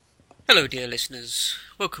Hello, dear listeners.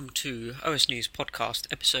 Welcome to OSNews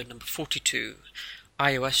podcast, episode number 42,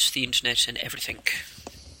 iOS, the Internet, and everything.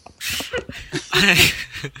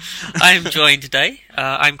 I'm joined today,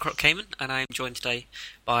 I'm Croc Cayman, and I'm joined today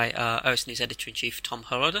by OSNews Editor-in-Chief Tom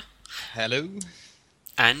Harroder. Hello.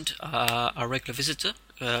 And our regular visitor,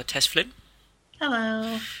 Tess Flynn.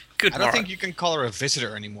 Hello. Good I don't think you can call her a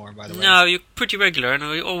visitor anymore, by the way. No, you're pretty regular, and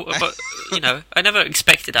but, I never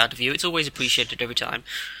expect it out of you. It's always appreciated every time.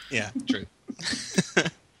 Yeah, true.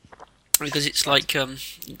 Because it's like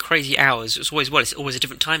crazy hours. It's always a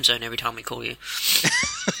different time zone every time we call you.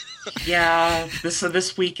 Yeah,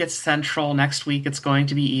 this week it's Central, next week it's going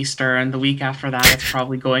to be Easter, and the week after that it's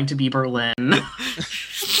probably going to be Berlin.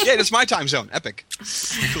 Yeah, it's my time zone. Epic.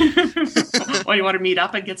 Well, you want to meet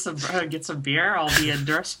up and get some beer? I'll be in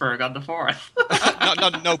Duisburg on the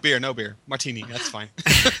 4th. No beer. Martini, that's fine.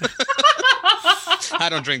 I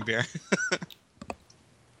don't drink beer.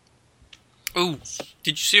 Oh,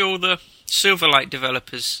 did you see all the Silverlight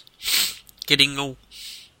developers getting all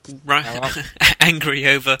angry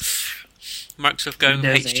over Microsoft going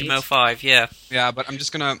Windows HTML5? Yeah. Yeah, but I'm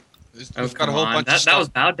just gonna. We've got Come a whole on. bunch of That stuff. was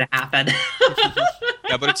bound to happen.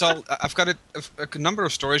 Yeah, but it's all. I've got a number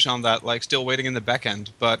of stories on that, like still waiting in the back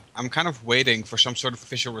end. But I'm kind of waiting for some sort of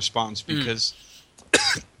official response because.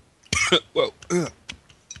 Whoa.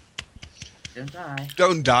 Don't die.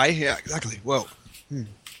 Don't die. Yeah, exactly. Whoa.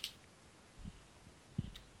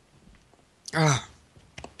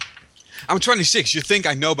 I'm 26. You think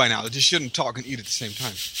I know by now that you shouldn't talk and eat at the same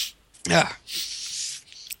time. Yeah.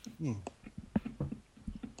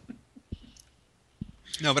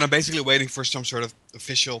 No, but I'm basically waiting for some sort of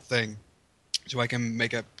official thing so I can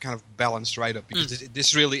make a kind of balanced write-up because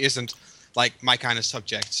this really isn't like my kind of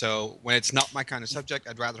subject. So when it's not my kind of subject,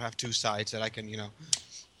 I'd rather have two sides that I can, The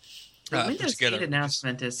put Windows together. 8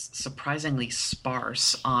 announcement is surprisingly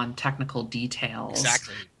sparse on technical details.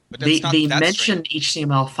 Exactly. But They that's not that mentioned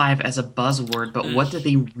HTML5 as a buzzword, but what do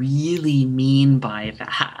they really mean by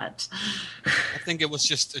that? I think it was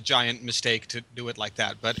just a giant mistake to do it like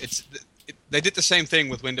that. But they did the same thing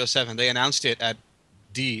with Windows 7. They announced it at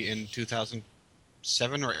D in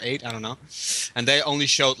 2007 or 8, I don't know. And they only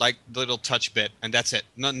showed like the little touch bit, and that's it.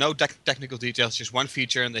 No technical details, just one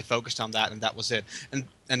feature, and they focused on that, and that was it. And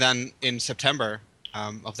then in September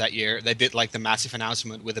of that year, they did like the massive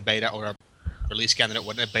announcement with a beta or a release candidate,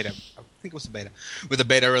 what a beta, I think it was a beta, with a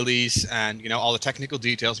beta release and all the technical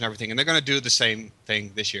details and everything. And they're going to do the same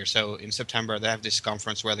thing this year. So in September they have this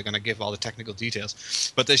conference where they're going to give all the technical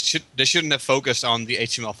details. But they shouldn't have focused on the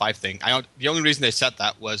HTML5 thing. The only reason they said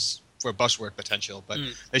that was for buzzword potential, but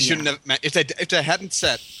they shouldn't have. If they hadn't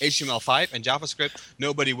said HTML5 and JavaScript,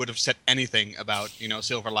 nobody would have said anything about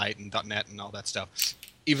Silverlight and .NET and all that stuff.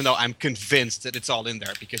 Even though I'm convinced that it's all in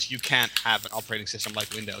there, because you can't have an operating system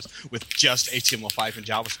like Windows with just HTML5 and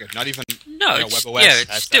JavaScript. Not even WebOS.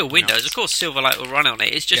 It's still Windows. Of course, Silverlight will run on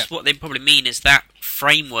it. It's just what they probably mean is that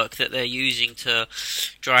framework that they're using to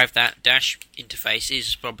drive that dash interface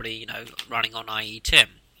is probably running on IE10.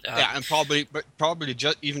 And probably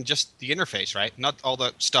just the interface, right? Not all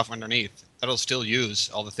the stuff underneath. That'll still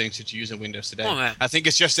use all the things that you use in Windows today. Oh, yeah. I think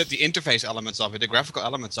it's just that the interface elements of it, the graphical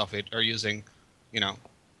elements of it, are using,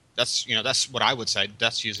 that's what I would say.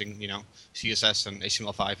 That's using, CSS and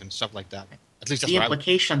HTML5 and stuff like that. At least that's The what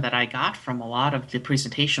implication that I got from a lot of the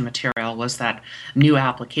presentation material was that new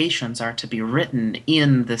applications are to be written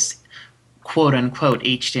in this quote-unquote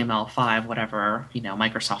HTML5, whatever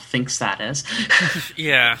Microsoft thinks that is.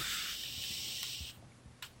 Yeah.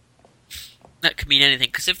 That could mean anything,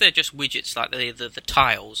 because if they're just widgets, like the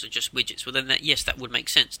tiles are just widgets, well then that would make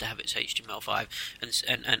sense to have its HTML5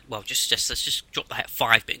 and let's just drop the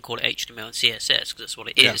 5 bit and call it HTML and CSS, because that's what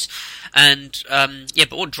it is. And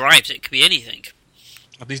but what drives it could be anything.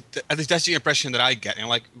 At least that's the impression that I get.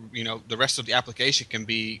 The rest of the application can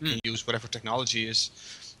use whatever technology is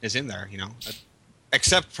in there.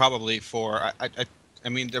 Except probably for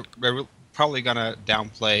they're probably gonna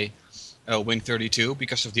downplay Win32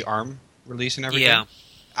 because of the ARM release and everything. Yeah.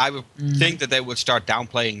 I would think that they would start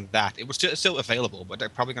downplaying that. It was still available, but they're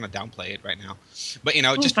probably going to downplay it right now. But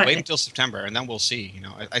just wait until September and then we'll see.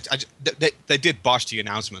 They did botch the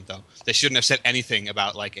announcement though. They shouldn't have said anything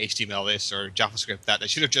about like HTML this or JavaScript that. They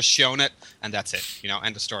should have just shown it and that's it.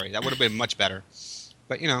 End of story. That would have been much better.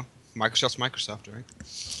 But Microsoft's Microsoft, right?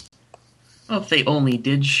 Well, if they only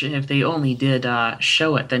did show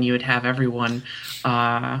it, then you would have everyone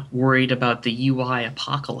worried about the UI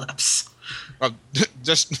apocalypse. Well,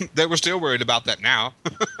 they were still worried about that now.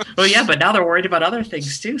 Well, yeah, but now they're worried about other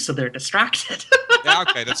things too, so they're distracted. Yeah,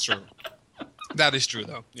 okay, that's true. That is true,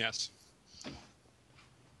 though. Yes.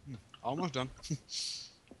 Almost done.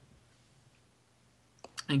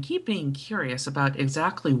 I keep being curious about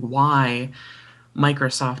exactly why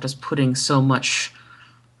Microsoft is putting so much,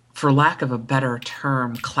 for lack of a better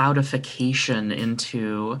term, cloudification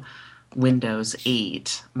into Windows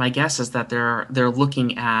 8. My guess is that they're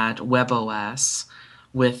looking at WebOS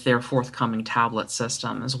with their forthcoming tablet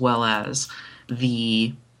system, as well as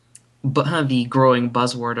the the growing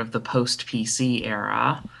buzzword of the post PC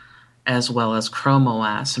era, as well as Chrome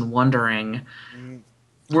OS, and wondering, Mm,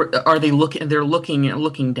 are they looking? They're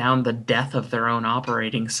looking down the death of their own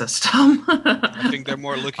operating system. I think they're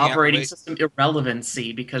more looking at Operating system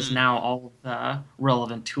irrelevancy, because Hmm. now all of the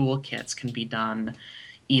relevant toolkits can be done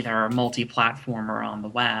either multi-platform or on the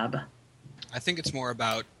web. I think it's more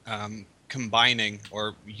about combining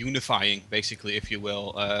or unifying, basically, if you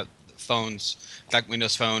will, phones like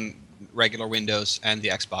Windows Phone, regular Windows, and the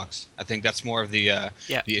Xbox. I think that's more of Yeah.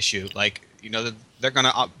 the issue. Like, they're going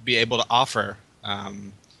to be able to offer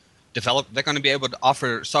they're going to be able to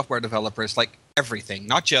offer software developers like everything,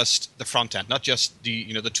 not just the front end, not just the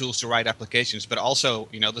tools to write applications, but also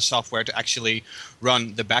the software to actually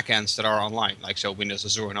run the backends that are online, like so Windows,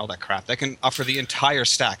 Azure, and all that crap. They can offer the entire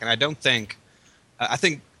stack, and I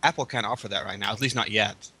think Apple can't offer that right now, at least not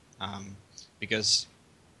yet, because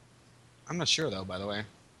I'm not sure though. By the way,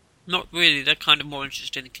 Not really. They're kind of more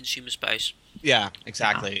interested in the consumer space. yeah,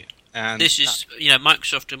 exactly. And This is,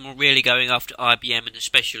 Microsoft are really going after IBM and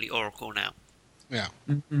especially Oracle now. yeah.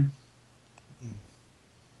 Mm-hmm.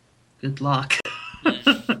 Good luck.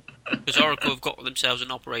 Because Oracle have got themselves an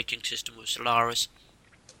operating system with Solaris.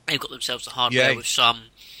 They've got themselves the hardware Yay. with some.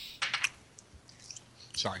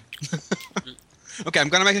 Sorry. Okay, I'm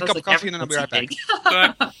gonna make a Sounds cup of like coffee and then I'll be right back.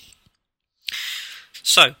 everyone's Right.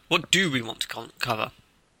 So, what do we want to cover?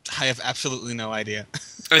 I have absolutely no idea.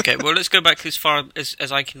 Okay, well, let's go back as far as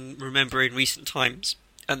I can remember in recent times,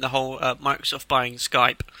 and the whole Microsoft buying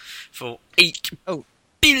Skype for Oh. $8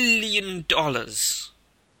 billion.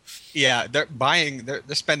 Yeah, they're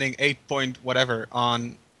spending 8 point whatever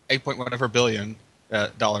billion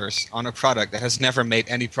dollars on a product that has never made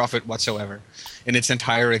any profit whatsoever in its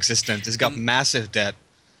entire existence. It's got massive debt.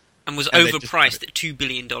 And was And they just overpriced put at $2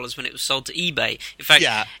 billion when it was sold to eBay. In fact,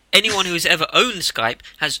 Yeah. anyone who has ever owned Skype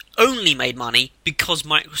has only made money because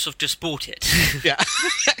Microsoft just bought it. Yeah,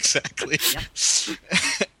 exactly. Yep.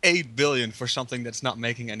 8 billion for something that's not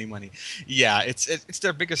making any money. Yeah, it's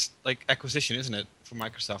their biggest acquisition, isn't it, for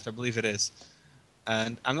Microsoft? I believe it is.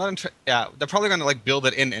 And I'm not yeah, they're probably going to build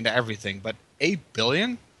it into everything, but 8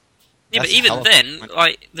 billion? Yeah, but That's a hell even of then,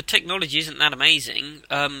 money. the technology isn't that amazing.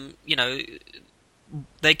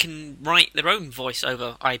 They can write their own voice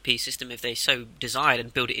over IP system if they so desired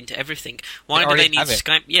and build it into everything. Why They do they already need have it.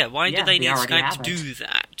 Skype? Yeah, why Yeah, do they they need already Skype to have do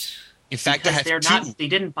that? In fact, they Because have they're two. not. They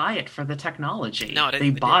didn't buy it for the technology. No, I don't they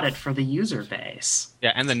think they bought did. it for the user base.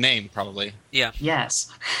 Yeah, and the name probably. Yeah, Yes,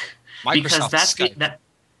 Microsoft because that's Skype.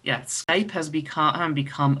 Yeah, Skype has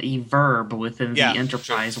become a verb within Yeah, the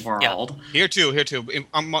enterprise sure. world. Here too.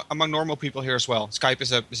 Among normal people here as well. Skype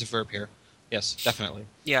is a verb here. Yes, definitely.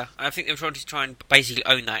 yeah. I think they're trying and basically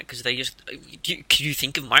own that because they just. Can you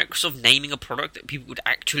think of Microsoft naming a product that people would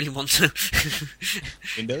actually want to?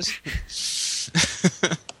 Windows.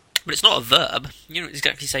 But it's not a verb. You don't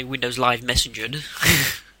exactly say Windows Live Messengered.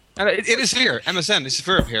 And it is here. MSN is a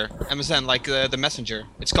verb here. MSN, like the messenger.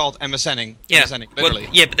 It's called MSNing. Yeah, MSNing, literally.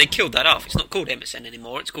 yeah, but they killed that off. It's not called MSN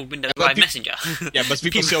anymore. It's called Windows But Live peop- Messenger. Yeah, but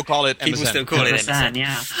people still call it MSN. People still call it MSN,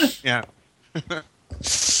 MSN. yeah. Yeah.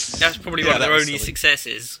 That's probably Yeah, one of that their was only silly.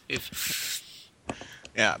 successes. If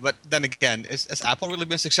Yeah, but then again, has Apple really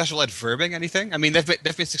been successful at verbing anything? I mean, they've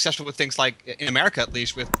been successful with things like in America, at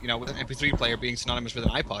least, with with an MP3 player being synonymous with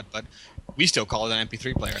an iPod, but we still call it an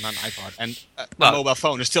MP3 player, not an iPod. And Well- a mobile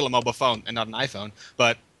phone is still a mobile phone and not an iPhone.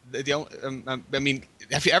 But the only, I mean,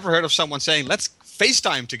 have you ever heard of someone saying "Let's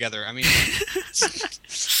FaceTime together"? I mean,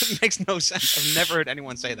 it makes no sense. I've never heard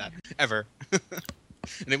anyone say that ever,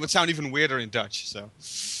 and it would sound even weirder in Dutch. So.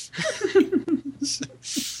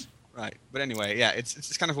 Right, but anyway, yeah,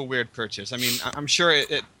 it's kind of a weird purchase. I mean, I'm sure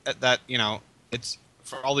that it's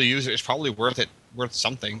for all the users, it's probably worth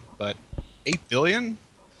something. But 8 billion,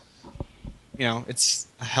 it's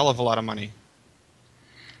a hell of a lot of money.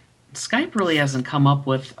 Skype really hasn't come up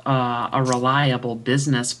with a reliable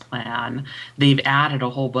business plan. They've added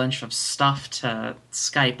a whole bunch of stuff to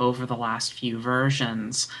Skype over the last few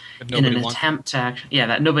versions That in an nobody wants. attempt to,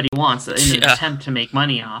 that nobody wants, in an Yeah. attempt to make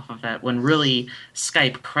money off of it, when really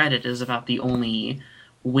Skype credit is about the only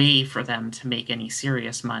way for them to make any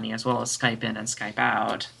serious money, as well as Skype in and Skype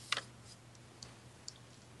out.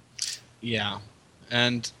 Yeah,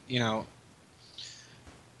 and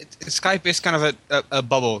Skype is kind of a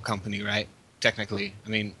bubble company, right? Technically, I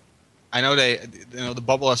mean, I know the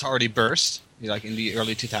bubble has already burst, like in the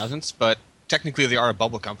early 2000s, but technically they are a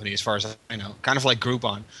bubble company as far as I know, kind of like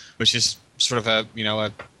Groupon, which is sort of a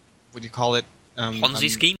what do you call it? Ponzi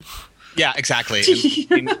scheme? Yeah, exactly.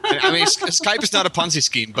 Skype is not a Ponzi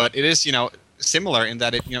scheme, but it is similar in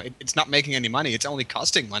that it's not making any money. It's only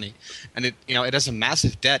costing money, and it has a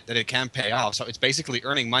massive debt that it can't pay off. So it's basically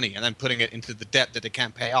earning money and then putting it into the debt that it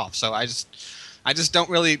can't pay off. So I just don't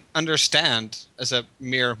really understand, as a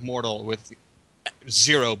mere mortal with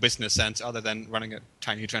zero business sense other than running a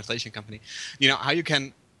tiny translation company, how you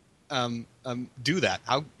can do that.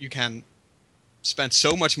 How you can spend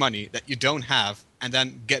so much money that you don't have and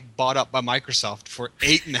then get bought up by Microsoft for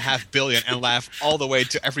 $8.5 billion and laugh all the way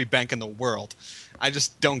to every bank in the world. I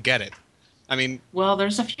just don't get it. I mean, Well,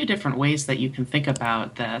 there's a few different ways that you can think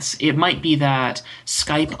about this. It might be that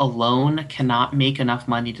Skype alone cannot make enough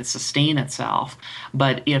money to sustain itself,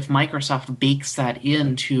 but if Microsoft bakes that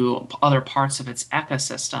into other parts of its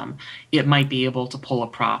ecosystem, it might be able to pull a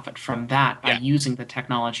profit from that by yeah, using the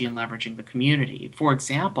technology and leveraging the community. For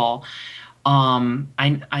example,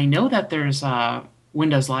 I know that there's a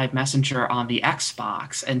Windows Live Messenger on the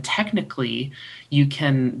Xbox, and technically you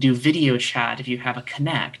can do video chat if you have a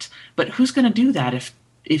Connect. But who's going to do that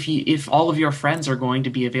if all of your friends are going to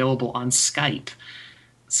be available on Skype?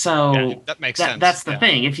 So that makes sense. that's the Yeah.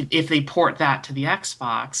 thing. If they port that to the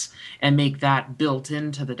Xbox and make that built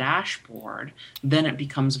into the dashboard, then it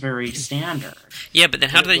becomes very standard. Yeah, but then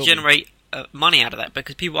how do they will be. generate money out of that?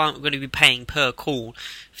 Because people aren't going to be paying per call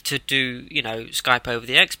to do, Skype over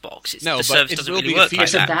the Xbox. No, The but service it doesn't will really be a work feature. like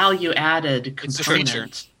It's a that. value-added It's a feature.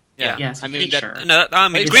 component. Yeah. Yes, I a mean, feature. No, I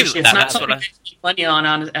agree with It's that. not That's something what I. that you make money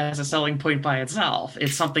on as a selling point by itself.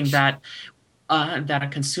 It's something that a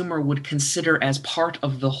consumer would consider as part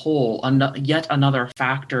of the whole, yet another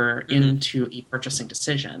factor into a purchasing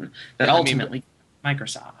decision that Yeah, I mean, ultimately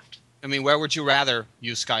Microsoft. I mean, where would you rather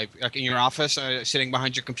use Skype? Like in your office, sitting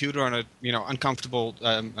behind your computer on a uncomfortable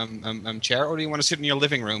chair, or do you want to sit in your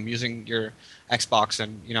living room using your Xbox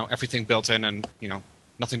and everything built in and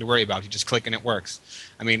nothing to worry about? You just click and it works.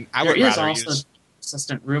 I mean, I There would is rather also use.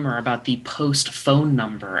 persistent rumor about the post phone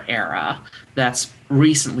number era that's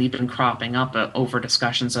recently been cropping up over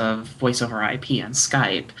discussions of voice over IP and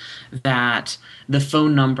Skype. That the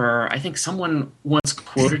phone number, I think someone once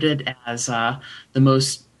quoted it as the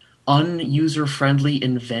most unuser friendly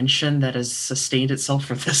invention that has sustained itself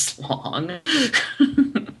for this long.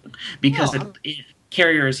 Because Well,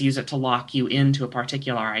 carriers use it to lock you into a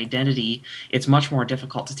particular identity. It's much more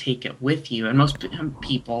difficult to take it with you, and most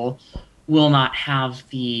people will not have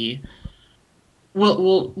the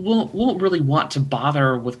won't really want to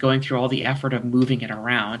bother with going through all the effort of moving it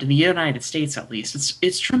around. In the United States, at least,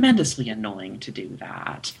 it's tremendously annoying to do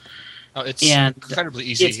that. it's And incredibly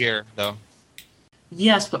easy it's- here, though.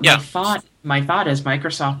 Yes, but Yeah. my thought is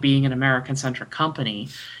Microsoft being an American centric company,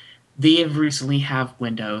 they have recently have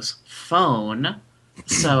Windows Phone.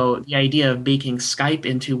 So the idea of making Skype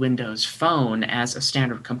into Windows Phone as a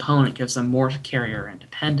standard component gives them more carrier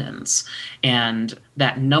independence, and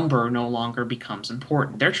that number no longer becomes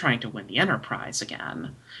important. They're trying to win the enterprise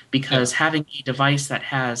again, because having a device that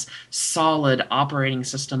has solid operating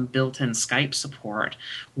system built-in Skype support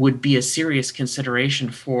would be a serious consideration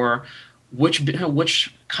for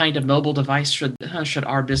which kind of mobile device should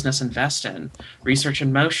our business invest in? Research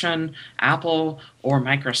in Motion, Apple, or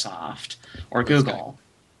Microsoft, or Google?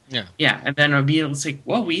 Yeah. Yeah, and then I'll be able to say,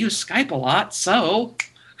 well, we use Skype a lot, so.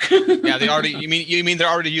 Yeah, they already. You mean they're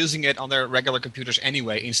already using it on their regular computers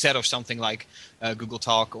anyway, instead of something like Google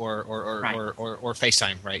Talk or Right. or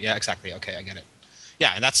FaceTime, right? Yeah, exactly. Okay, I get it.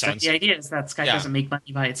 Yeah, in that But sense. the idea is that Skype Yeah. doesn't make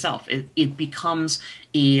money by itself. It becomes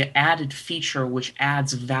a added feature which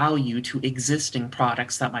adds value to existing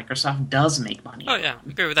products that Microsoft does make money Oh on. yeah, I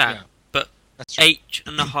agree with that. Yeah. But That's true.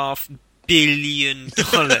 $8.5 billion.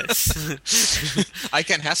 I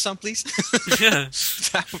can have some, please. Yeah.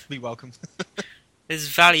 That would be welcome. There's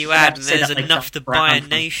value I have add, to and say there's that, like, enough to Doc buy a Brown from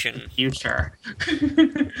nation. Future.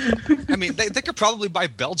 I mean, they could probably buy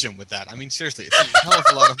Belgium with that. I mean, seriously, it's a hell of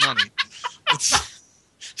a lot of money. It's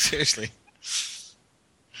seriously.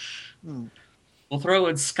 We'll throw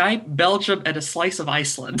in Skype, Belgium, and a slice of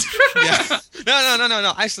Iceland. Yeah.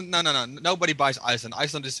 No. Iceland. No. Nobody buys Iceland.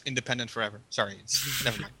 Iceland is independent forever. Sorry.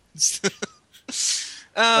 Never mind.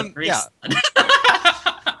 But Greece- Yeah.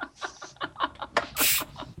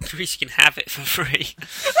 Greece can have it for free.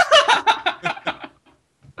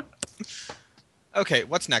 Okay.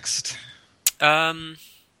 What's next? Um,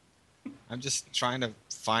 I'm just trying to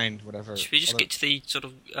find whatever. should we just get to the sort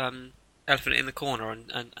of elephant in the corner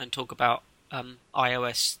and talk about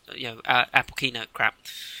iOS, Apple Keynote crap?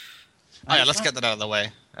 Oh yeah, let's get that out of the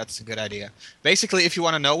way. That's a good idea. Basically, if you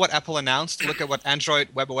want to know what Apple announced, look at what Android,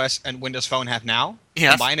 WebOS, and Windows Phone have now.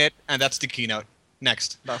 Yes. Combine it, and that's the keynote.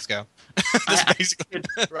 Next, let's go. That's basically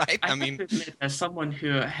right. I have to admit, as someone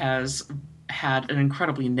who has had an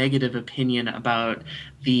incredibly negative opinion about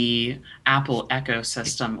the Apple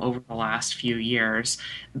ecosystem over the last few years,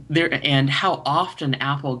 and how often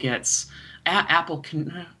Apple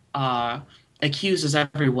accuses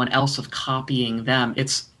everyone else of copying them.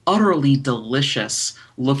 It's utterly delicious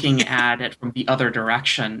looking at it from the other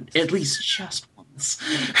direction, at least just once.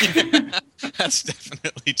 That's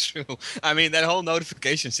definitely true. I mean, that whole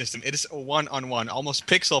notification system, it is a one-on-one, almost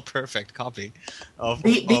pixel-perfect copy of...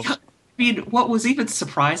 I mean, what was even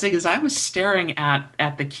surprising is I was staring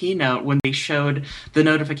at the keynote when they showed the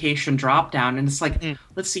notification drop-down, and it's like,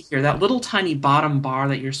 let's see here, that little tiny bottom bar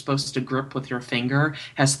that you're supposed to grip with your finger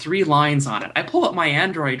has 3 lines on it. I pull up my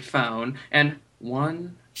Android phone, and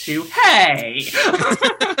 1, 2, hey!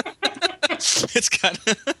 It's kind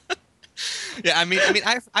of... Yeah, I mean,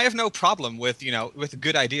 I have no problem with with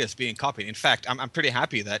good ideas being copied. In fact, I'm pretty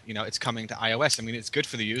happy that it's coming to iOS. I mean, it's good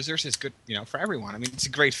for the users. It's good for everyone. I mean, it's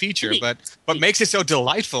a great feature. But what makes it so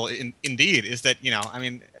delightful, indeed, is that I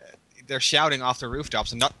mean, they're shouting off the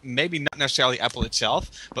rooftops, and maybe not necessarily Apple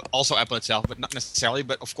itself, but also Apple itself, but not necessarily,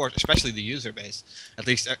 but of course, especially the user base. At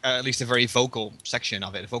least a very vocal section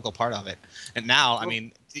of it, a vocal part of it. And now, I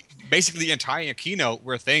mean, basically the entire keynote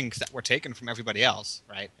were things that were taken from everybody else,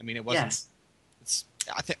 right? I mean, it wasn't. Yes.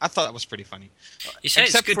 I thought that was pretty funny. You say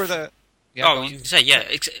except it's good for the. Yeah, you can say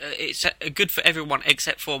it's good for everyone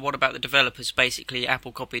except for what about the developers? Basically,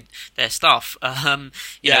 Apple copied their stuff.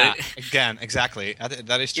 You know. Again, exactly.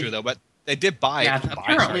 That is true though, but they did buy. Yeah,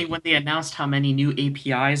 apparently when they announced how many new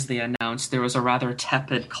APIs they announced, there was a rather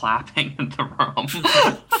tepid clapping in the room.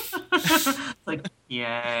 Like,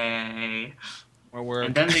 yay!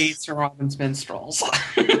 And then the Sir Robin's minstrels.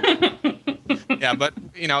 Yeah, but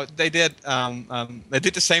they did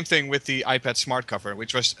the same thing with the iPad Smart Cover,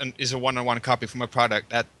 which is a one-on-one copy from a product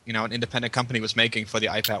that an independent company was making for the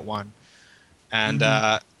iPad 1, and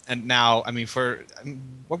and now I mean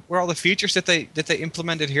what were all the features that they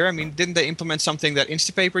implemented here? I mean, didn't they implement something that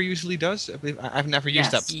Instapaper usually does? I've never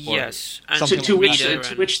used that before. Yes, and to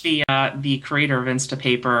which the creator of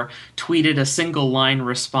Instapaper tweeted a single line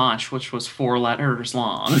response, which was 4 letters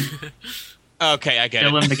long. Okay, I get it.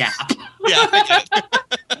 Fill in the gap. Yeah, I get it.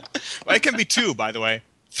 Well, it can be 2, by the way.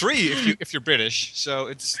 3 if you're British. So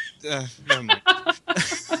it's never mind.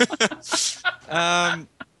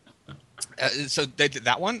 So they did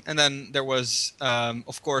that one, and then there was,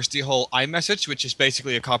 of course, the whole iMessage, which is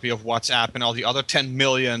basically a copy of WhatsApp and all the other 10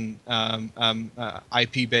 million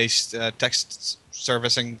IP-based text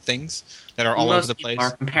servicing things that are all over the place. Most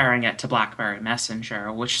people are comparing it to BlackBerry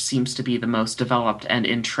Messenger, which seems to be the most developed and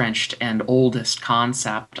entrenched and oldest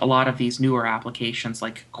concept. A lot of these newer applications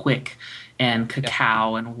like Quick and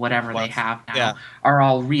Kakao and whatever they have now are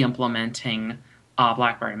all re-implementing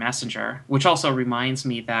BlackBerry Messenger, which also reminds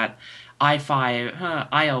me that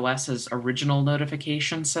iOS's original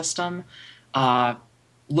notification system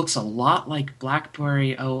looks a lot like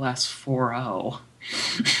BlackBerry OS 4.0.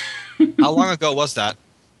 How long ago was that?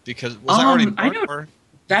 Because was that already born?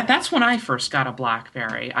 That's when I first got a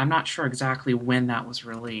BlackBerry. I'm not sure exactly when that was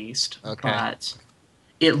released, but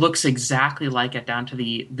it looks exactly like it down to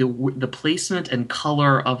the placement and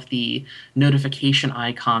color of the notification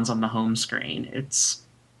icons on the home screen. It's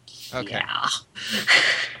yeah.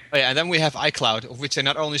 Oh, yeah, and then we have iCloud, of which they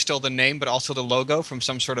not only stole the name but also the logo from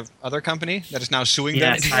some sort of other company that is now suing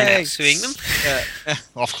them. Suing them.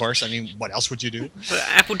 Of course. I mean, what else would you do? But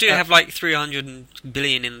Apple do have like 300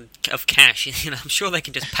 billion of cash. I'm sure they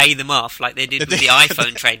can just pay them off like they did with the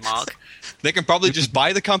iPhone trademark. They can probably just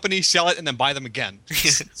buy the company, sell it, and then buy them again.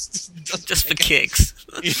 just for kicks.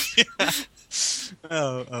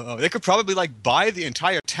 Oh. They could probably buy the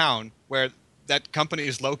entire town where that company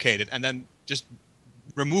is located, and then just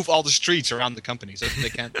remove all the streets around the company so they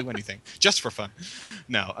can't do anything, just for fun.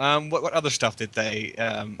 No. What other stuff did they...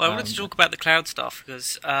 well, I wanted to talk about the cloud stuff,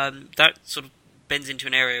 because that sort of bends into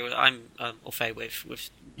an area where I'm au fait with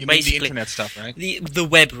you mean the internet stuff, right? The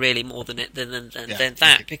web, really, more than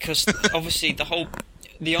that, because obviously the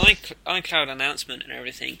iCloud announcement and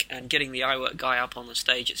everything, and getting the iWork guy up on the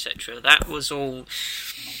stage, etc., that was all...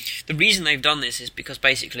 The reason they've done this is because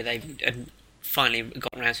basically they've finally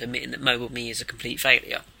gotten around to admitting that MobileMe is a complete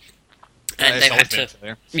failure, and they've had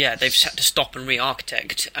to stop and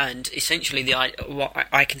re-architect. And essentially, what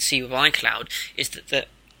I can see with iCloud is that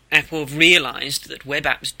Apple have realised that web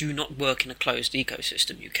apps do not work in a closed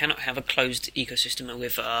ecosystem. You cannot have a closed ecosystem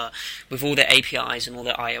with all their APIs and all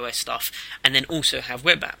their iOS stuff, and then also have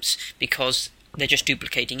web apps, because they're just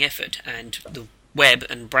duplicating effort, and the web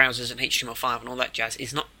and browsers and HTML5 and all that jazz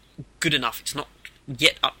is not good enough. It's not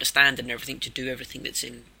yet up to standard and everything to do everything that's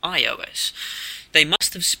in iOS. They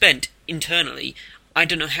must have spent internally, I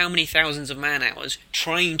don't know how many thousands of man-hours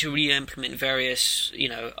trying to re-implement various,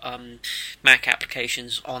 Mac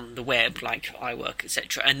applications on the web, like iWork,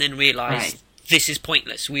 etc., and then realised this is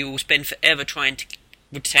pointless. We will spend forever trying to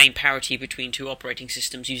retain parity between two operating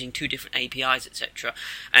systems using two different APIs, etc.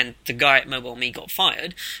 And the guy at Mobile Me got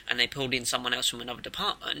fired, and they pulled in someone else from another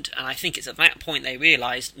department. And I think it's at that point they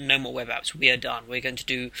realised, no more web apps. We are done. We're going to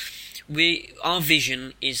do. Our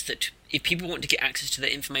vision is that if people want to get access to their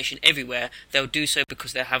information everywhere, they'll do so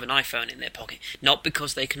because they'll have an iPhone in their pocket, not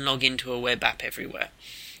because they can log into a web app everywhere.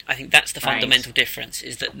 I think that's the fundamental difference.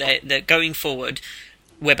 Is that they're going forward.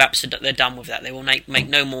 Web apps, they're done with that. They will make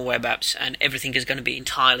no more web apps, and everything is going to be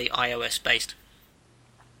entirely iOS based,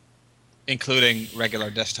 including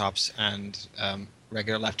regular desktops and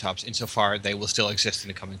regular laptops. Insofar, they will still exist in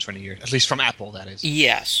the coming 20 years, at least from Apple, that is.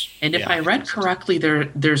 Yes. And if I read correctly,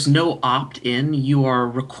 there's no opt-in. You are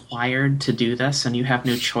required to do this, and you have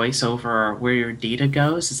no choice over where your data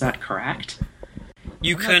goes. Is that correct?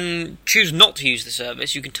 You can choose not to use the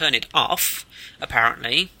service. You can turn it off,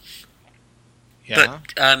 apparently. Yeah.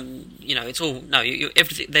 But it's all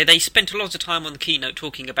everything. They spent a lot of time on the keynote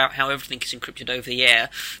talking about how everything is encrypted over the air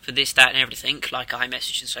for this, that, and everything, like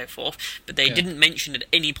iMessage and so forth. But they didn't mention at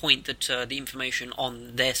any point that the information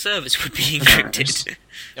on their servers would be encrypted.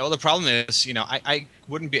 Yeah, well, the problem is, I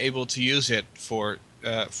wouldn't be able to use it for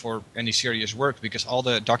any serious work because all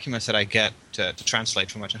the documents that I get to translate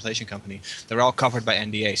from my translation company, they're all covered by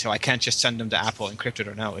NDA, so I can't just send them to Apple encrypted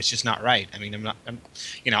or no. It's just not right. I mean,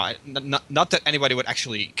 not that anybody would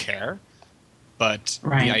actually care, but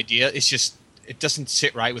the idea is just, it doesn't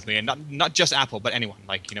sit right with me, and not just Apple, but anyone,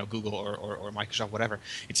 like Google or Microsoft, whatever.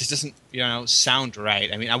 It just doesn't sound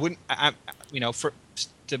right. I mean, I wouldn't,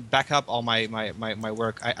 to back up all my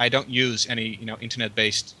work, I don't use any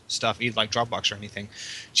internet-based stuff, either like Dropbox or anything,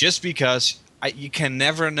 just because you can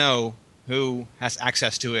never know who has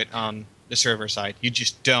access to it on the server side. You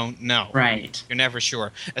just don't know. Right. You're never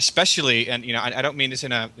sure. Especially, and I don't mean this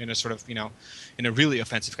in a sort of in a really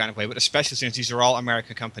offensive kind of way, but especially since these are all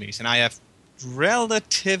American companies, and I have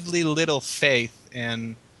relatively little faith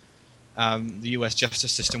in the U.S.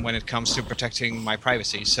 justice system when it comes to protecting my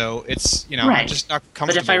privacy. So it's, I'm just not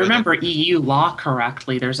comfortable. But if I remember EU law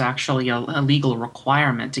correctly, there's actually a legal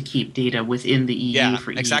requirement to keep data within the EU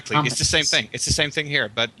for EU exactly. companies. It's the same thing. It's the same thing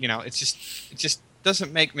here. But it just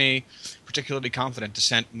doesn't make me particularly confident to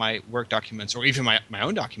send my work documents or even my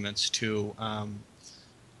own documents to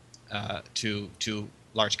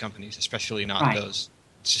large companies, especially not those.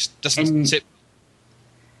 It just doesn't sit.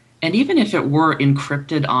 And even if it were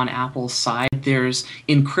encrypted on Apple's side, there's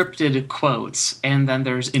encrypted quotes, and then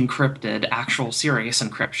there's encrypted actual serious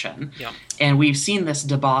encryption. Yeah. And we've seen this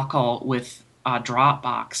debacle with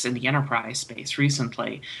Dropbox in the enterprise space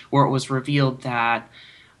recently, where it was revealed that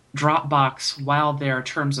Dropbox, while their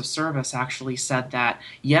terms of service actually said that,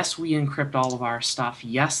 yes, we encrypt all of our stuff,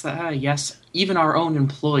 yes, even our own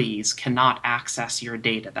employees cannot access your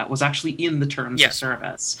data. That was actually in the terms of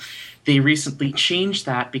service. They recently changed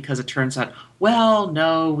that because it turns out, well,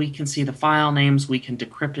 no, we can see the file names, we can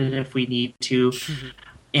decrypt it if we need to,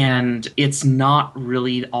 and it's not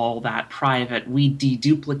really all that private. We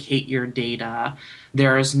deduplicate your data.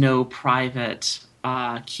 There is no private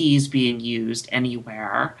keys being used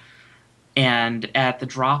anywhere, and at the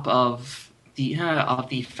drop of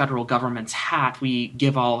the federal government's hat, we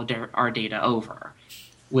give all our data over,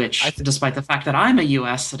 which, despite the fact that I'm a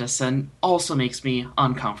U.S. citizen, also makes me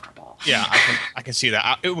uncomfortable. Yeah, I can see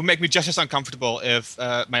that. It would make me just as uncomfortable if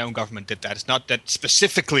my own government did that. It's not that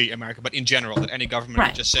specifically America, but in general, that any government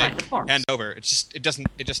would just say hand over. It just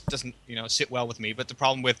doesn't sit well with me. But the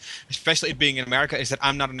problem with, especially it being in America, is that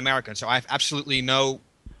I'm not an American, so I have absolutely no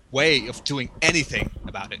way of doing anything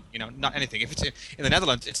about it. Not anything. If it's in the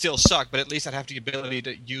Netherlands, it still sucks, but at least I'd have the ability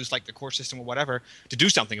to use like the court system or whatever to do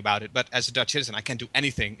something about it. But as a Dutch citizen, I can't do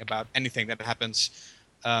anything about anything that happens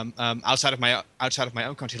outside of my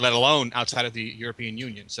own country, let alone outside of the European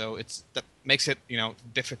Union. So that makes it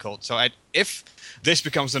difficult. So if this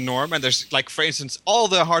becomes the norm, and there's like, for instance, all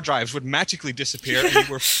the hard drives would magically disappear, and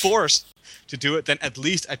you were forced to do it, then at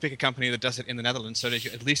least I pick a company that does it in the Netherlands, so that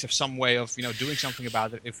you at least have some way of doing something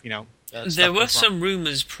about it. If there were some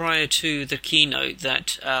rumours prior to the keynote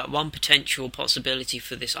that one potential possibility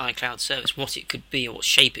for this iCloud service, what it could be or what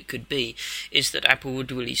shape it could be, is that Apple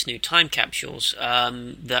would release new time capsules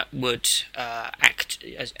that would act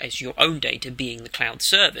as your own data, being the cloud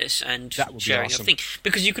service and that would sharing be awesome. a thing.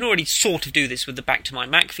 Because you can already sort of do this with the Back to My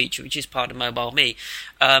Mac feature, which is part of MobileMe,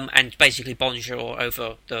 and basically bonjour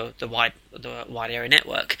over the wide area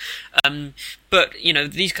network. But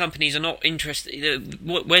these companies are not interested.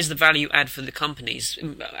 Where's the value add for the companies?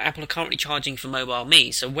 Apple are currently charging for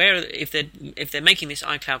MobileMe, so if they're making this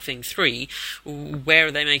iCloud thing 3, where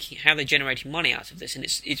are they making? How are they generating money out of this? And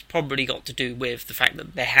it's probably got to do with the fact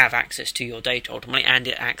that they have access to your data ultimately, and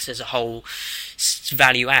it acts as a whole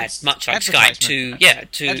value add, It's much like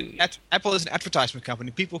Skype. Apple is an advertisement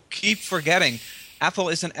company. People keep forgetting. Apple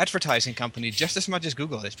is an advertising company just as much as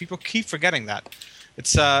Google is. People keep forgetting that.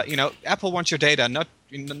 It's Apple wants your data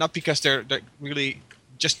not because they're really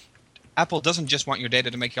just. Apple doesn't just want your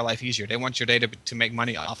data to make your life easier. They want your data to make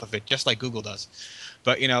money off of it, just like Google does.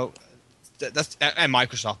 But that's and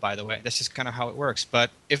Microsoft, by the way. That's just kind of how it works.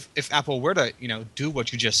 But if Apple were to do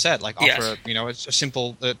what you just said, like offer it's a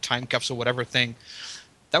simple time capsule whatever thing,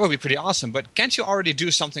 that would be pretty awesome. But can't you already do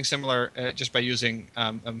something similar just by using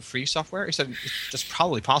free software? That's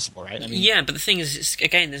probably possible, right? I mean, yeah, but the thing is,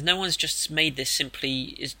 again, there's no one's just made this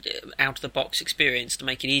simply out of the box experience to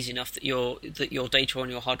make it easy enough that your data on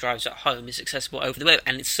your hard drives at home is accessible over the web,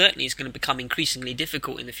 and it certainly is going to become increasingly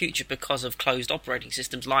difficult in the future because of closed operating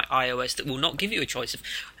systems like iOS that will not give you a choice of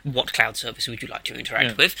what cloud service would you like to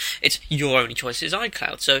interact with. It's your only choice is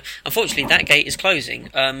iCloud. So unfortunately, that gate is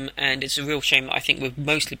closing, and it's a real shame that I think we've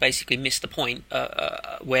mostly basically missed the point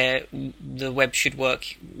where the web should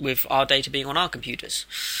work with our data being on our computers.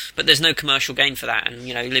 But there's no commercial gain for that, and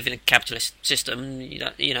you live in a capitalist system.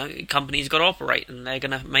 Companies got to operate, and they're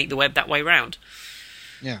going to make the web that way round.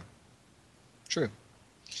 Yeah, true.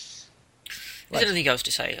 Is there anything else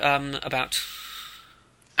to say about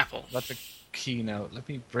Apple? That's the keynote. Let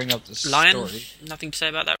me bring up the Lion? story. Nothing to say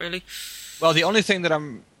about that, really? Well, the only thing that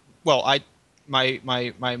my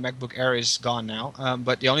MacBook Air is gone now,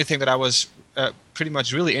 but the only thing that I was pretty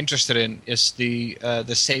much really interested in is the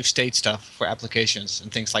save state stuff for applications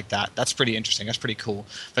and things like that. That's pretty interesting. That's pretty cool.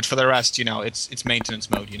 But for the rest, it's maintenance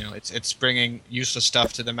mode. It's bringing useless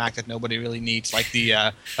stuff to the Mac that nobody really needs, like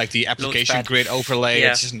the application grid overlay.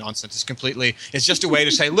 Yeah. It's just nonsense. It's just a way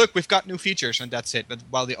to say, look, we've got new features, and that's it. But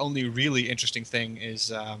while the only really interesting thing is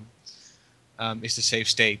the save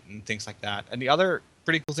state and things like that. And the other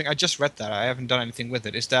pretty cool thing, I just read that, I haven't done anything with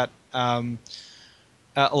it, is that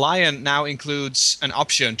Lion now includes an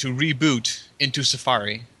option to reboot into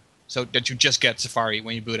Safari, so that you just get Safari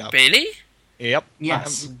when you boot up. Really? Yep.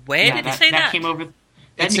 Yes. Where did it say that? Came over.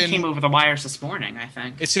 That came over the wires this morning, I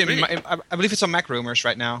think. It's in. Really? I believe it's on Mac Rumors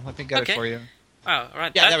right now. Let me get it for you. Oh, all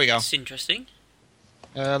right. Yeah, there we go. That's interesting.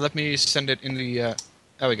 Let me send it in the.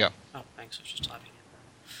 There we go. Oh, thanks. I was just typing it.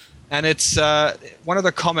 And it's one of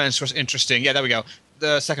the comments was interesting. Yeah, there we go.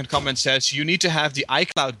 The second comment says, you need to have the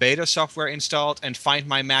iCloud beta software installed and Find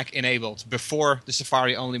My Mac enabled before the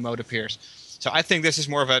Safari only mode appears. So I think this is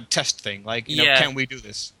more of a test thing. Like, can we do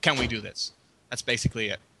this? Can we do this? That's basically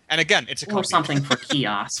it. And again, it's a copy. Or something for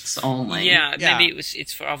kiosks only. Yeah, maybe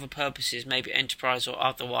it's for other purposes, maybe enterprise or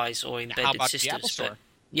otherwise, or embedded How about systems. the Apple Store? But,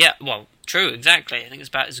 yeah, well, true, exactly. I think it's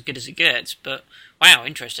about as good as it gets. But wow,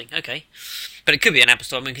 interesting. Okay, but it could be an Apple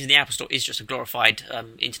Store, because the Apple Store is just a glorified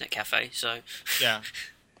internet cafe. So yeah,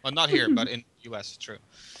 well, not here, but in the US, true.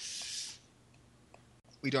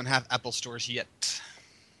 We don't have Apple stores yet.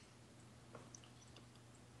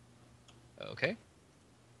 Okay.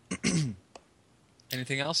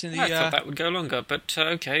 Anything else in the? I thought that would go longer, but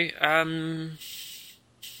okay.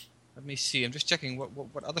 Let me see. I'm just checking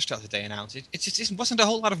what other stuff did they announce. It just wasn't a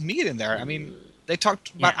whole lot of meat in there. I mean, they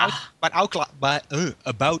talked about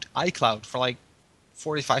about iCloud for like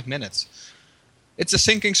 45 minutes. It's a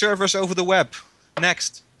syncing service over the web.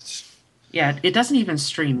 Next. Yeah, it doesn't even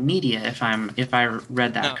stream media if I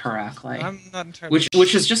read that correctly. I'm not entirely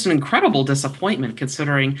which is just an incredible disappointment,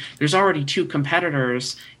 considering there's already two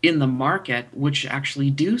competitors in the market which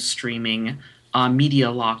actually do streaming media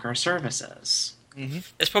locker services. Mm-hmm.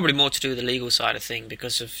 There's probably more to do with the legal side of thing,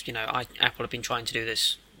 because of Apple have been trying to do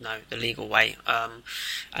this the legal way,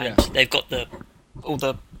 and they've got all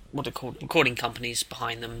the what are called recording companies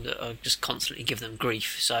behind them that are just constantly giving them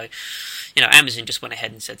grief. So, Amazon just went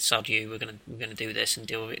ahead and said, "Sod you, we're gonna do this and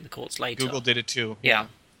deal with it in the courts later." Google did it too. Yeah.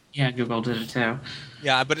 Yeah, Google did it too.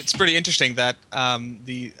 Yeah, but it's pretty interesting that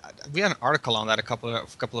we had an article on that a couple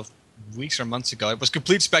of weeks or months ago. It was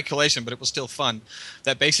complete speculation, but it was still fun.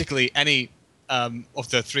 That basically any of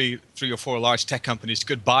the three or four large tech companies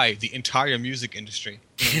could buy the entire music industry,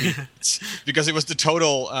 because it was the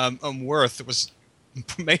total worth. It was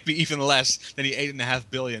maybe even less than the $8.5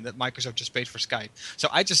 billion that Microsoft just paid for Skype. So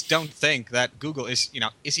I just don't think that Google is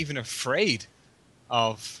even afraid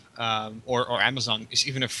of or Amazon is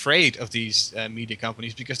even afraid of these media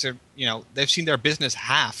companies, because they've seen their business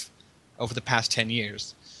half over the past 10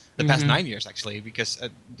 years. The past 9 years, actually, because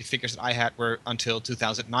the figures that I had were until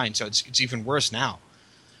 2009, so it's even worse now.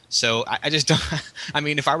 So I just don't. I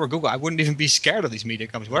mean, if I were Google, I wouldn't even be scared of these media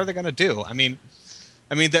companies. What are they going to do? I mean,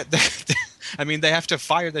 they have to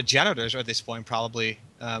fire the janitors at this point, probably,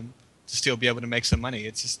 to still be able to make some money.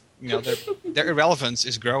 It's just their irrelevance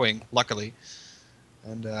is growing, luckily,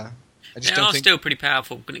 and I just they don't are think. still pretty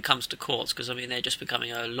powerful when it comes to courts, because I mean they're just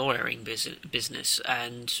becoming a lawyering business,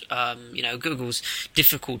 and Google's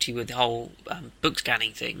difficulty with the whole book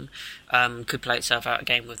scanning thing could play itself out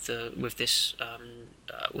again with the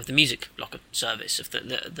music locker service. If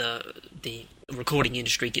the recording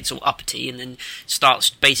industry gets all uppity and then starts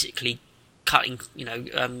basically cutting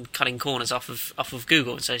corners off of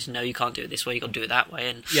Google and says, no, you can't do it this way, you got to do it that way,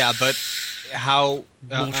 and Yeah, but how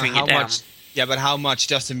watering it down. much? Yeah, but how much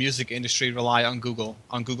does the music industry rely on Google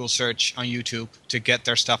search, on YouTube to get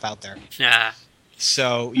their stuff out there? Yeah.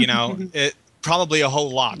 So it probably a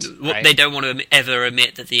whole lot. Right? They don't want to ever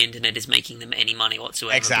admit that the internet is making them any money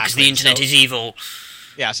whatsoever, Exactly. because the internet is evil.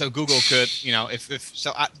 Yeah, so Google could,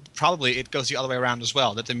 probably it goes the other way around as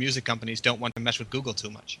well, that the music companies don't want to mess with Google too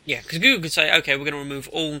much. Yeah, because Google could say, okay, we're going to remove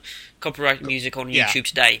all copyrighted music on Yeah. YouTube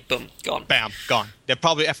today. Boom, gone. Bam, gone. They're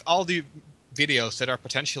probably, if all the videos that are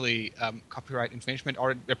potentially copyright infringement,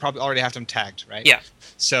 or they probably already have them tagged, right? Yeah.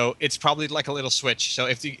 So it's probably like a little switch. So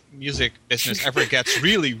if the music business ever gets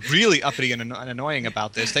really, really uppity and annoying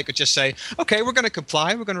about this, they could just say, okay, we're going to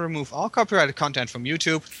comply. We're going to remove all copyrighted content from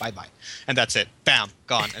YouTube. Bye-bye. And that's it. Bam,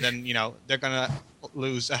 gone. And then, they're going to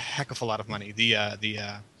lose a heck of a lot of money, the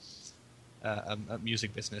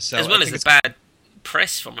music business. So as well as the bad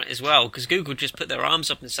press from it as well, because Google just put their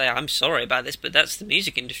arms up and say, I'm sorry about this, but that's the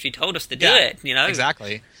music industry told us to do it,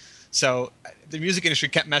 Exactly. So the music industry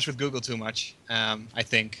can't mess with Google too much, I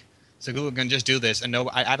think. So Google can just do this, and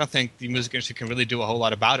I don't think the music industry can really do a whole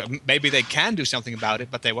lot about it. Maybe they can do something about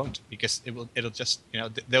it, but they won't, because it'll just,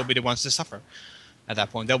 they'll be the ones to suffer at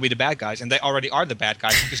that point. They'll be the bad guys, and they already are the bad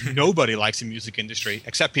guys, because nobody likes the music industry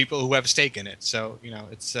except people who have a stake in it. So,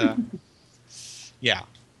 it's, yeah.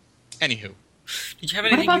 Anywho. Did you have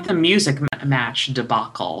What anything? about the music match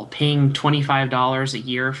debacle? Paying $25 a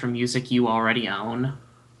year for music you already own?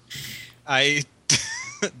 I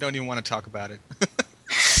don't even want to talk about it.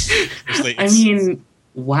 I mean,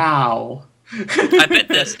 wow. I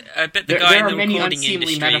bet the guy there in are the many recording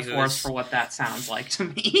unseemly industry metaphors for what that sounds like to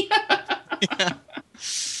me.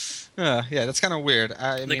 Yeah, that's kind of weird.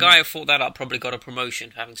 The guy who thought that up probably got a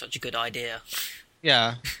promotion for having such a good idea.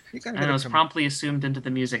 Yeah. And was promptly assumed into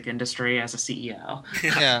the music industry as a CEO.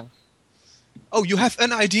 Yeah. Oh, you have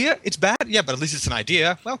an idea? It's bad? Yeah, but at least it's an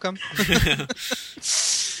idea. Welcome.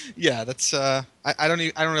 Yeah, that's I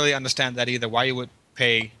don't really understand that either. Why you would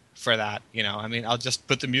pay for that? I mean, I'll just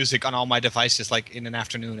put the music on all my devices like in an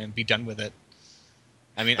afternoon and be done with it.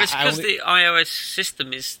 I mean, it's because the iOS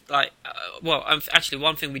system is like, actually,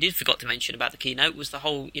 one thing we did forgot to mention about the keynote was the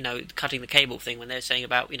whole, cutting the cable thing when they were saying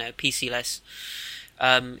about, PC-less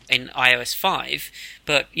in iOS 5,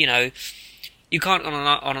 but you can't on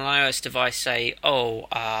an iOS device say,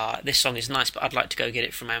 this song is nice, but I'd like to go get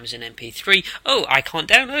it from Amazon MP3. Oh, I can't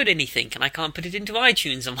download anything, and I can't put it into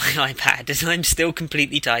iTunes on my iPad, as I'm still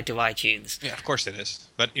completely tied to iTunes. Yeah, of course it is.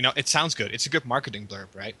 But, it sounds good. It's a good marketing blurb,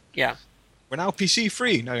 right? Yeah. We're now PC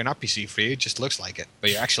free. No, you're not PC free. It just looks like it, but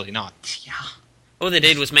you're actually not. Yeah. All they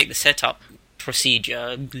did was make the setup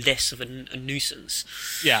procedure less of a nuisance.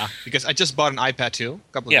 Yeah, because I just bought an iPad 2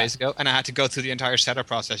 a couple of days ago, and I had to go through the entire setup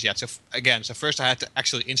process yet. So first I had to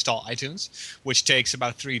actually install iTunes, which takes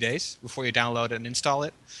about 3 days before you download it and install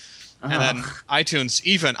it. And then iTunes,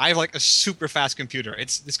 I have like a super fast computer.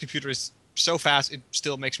 This computer is so fast, it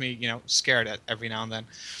still makes me, scared at every now and then.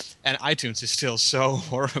 And iTunes is still so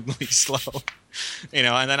horribly slow.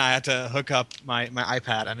 And then I had to hook up my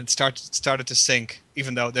iPad, and it started to sync,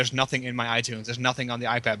 even though there's nothing in my iTunes. There's nothing on the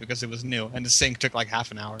iPad because it was new, and the sync took like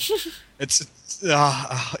half an hour. It's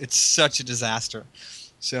such a disaster.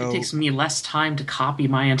 So it takes me less time to copy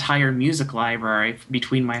my entire music library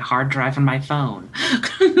between my hard drive and my phone.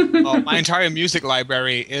 My entire music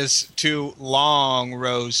library is 2 long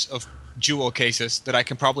rows of jewel cases that I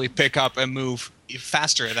can probably pick up and move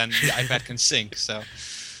faster than the iPad can sync. So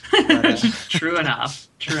But, True enough.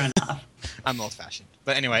 True enough. I'm old-fashioned,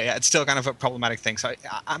 but anyway, yeah, it's still kind of a problematic thing. So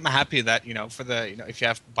I'm happy that for the if you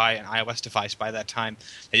have to buy an iOS device by that time,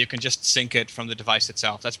 that you can just sync it from the device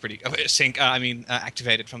itself. That's pretty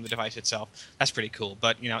activate it from the device itself. That's pretty cool.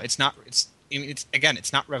 But it's not.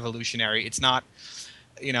 It's not revolutionary. It's not.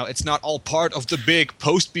 It's not all part of the big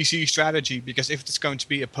post-PC strategy, because if it's going to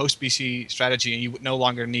be a post-PC strategy and you would no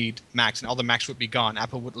longer need Macs and all the Macs would be gone,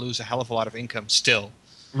 Apple would lose a hell of a lot of income still.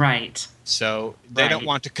 Right. So they don't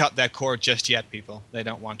want to cut that cord just yet, people. They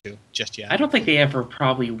don't want to just yet. I don't think they ever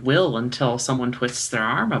probably will until someone twists their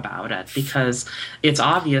arm about it, because it's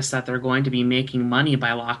obvious that they're going to be making money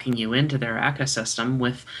by locking you into their ecosystem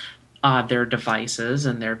with their devices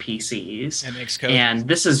and their PCs. And Xcode. And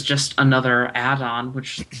this is just another add-on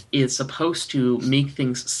which is supposed to make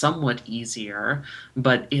things somewhat easier,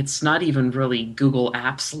 but it's not even really Google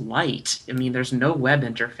Apps Lite. I mean, there's no web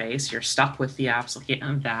interface. You're stuck with the apps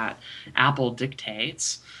that Apple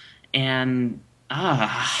dictates. And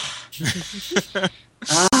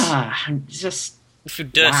just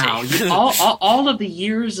dirty. Wow. all of the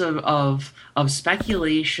years of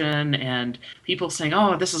speculation and people saying,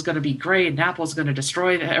 "Oh, this is going to be great, and Apple's going to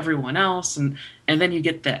destroy everyone else," and then you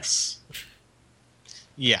get this.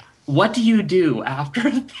 Yeah. What do you do after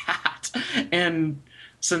that? And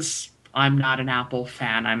since I'm not an Apple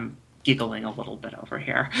fan, I'm giggling a little bit over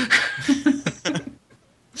here.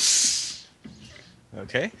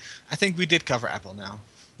 Okay. I think we did cover Apple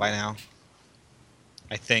by now.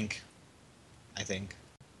 I think.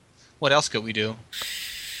 What else could we do?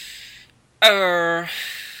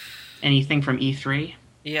 Anything from E3?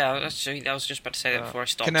 Yeah, I was just about to say that before I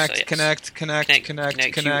stopped. Connect. You all want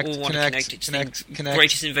to connect. It's the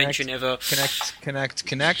greatest invention ever.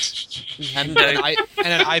 Connect. And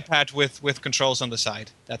an iPad with controls on the side.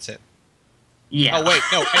 That's it. Yeah. Oh wait,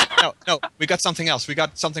 no. We got something else. We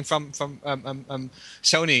got something from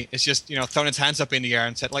Sony. It's just thrown its hands up in the air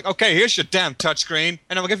and said like, okay, here's your damn touchscreen,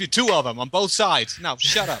 and I'll give you 2 of them on both sides. Now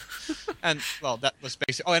shut up. And well, that was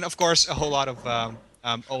basic. Oh, and of course a whole lot of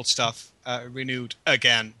old stuff renewed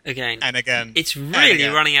again and again. It's really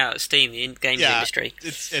running out of steam in the games industry.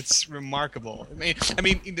 It's remarkable. I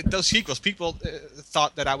mean, those sequels. People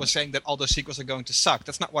thought that I was saying that all those sequels are going to suck.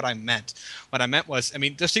 That's not what I meant. What I meant was,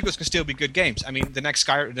 those sequels can still be good games. The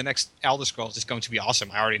next Elder Scrolls is going to be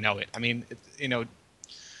awesome. I already know it.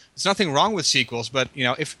 There's nothing wrong with sequels, but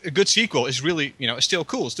if a good sequel is really is still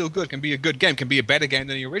cool, still good, can be a good game, can be a better game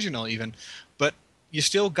than the original even, but you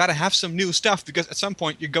still got to have some new stuff, because at some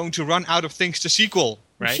point you're going to run out of things to sequel,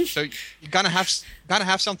 right? So you gotta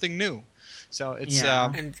have something new. So it's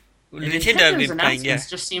and Nintendo's announcements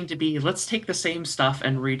just seem to be, let's take the same stuff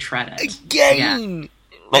and retread it again.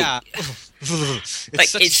 Yeah. It's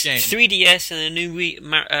 3DS and a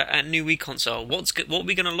new Wii console. What are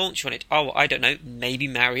we going to launch on it? Oh, I don't know. Maybe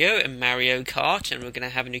Mario and Mario Kart, and we're going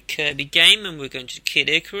to have a new Kirby game, and we're going to Kid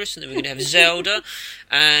Icarus, and then we're going to have Zelda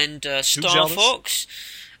and Star Fox.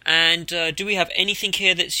 And do we have anything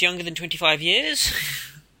here that's younger than 25 years?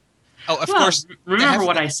 Oh, of course. Remember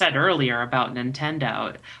what I said earlier about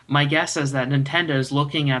Nintendo. My guess is that Nintendo's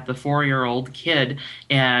looking at the 4-year-old kid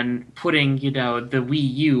and putting, the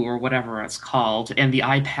Wii U or whatever it's called and the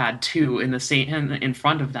iPad 2 in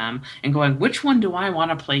front of them and going, which one do I want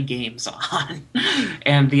to play games on?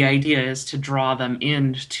 And the idea is to draw them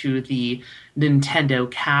into the Nintendo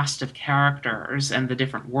cast of characters and the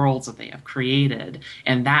different worlds that they have created.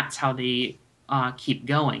 And that's how they keep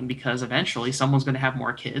going, because eventually someone's going to have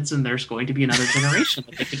more kids and there's going to be another generation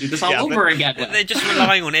that they can do this all over again with. They're just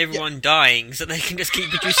relying on everyone dying so they can just keep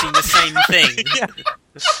producing the same thing.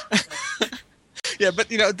 Yeah, but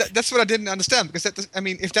that's what I didn't understand, because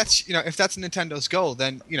if that's Nintendo's goal,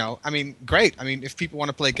 then great. If people want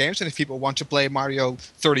to play games and if people want to play Mario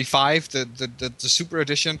 35, the Super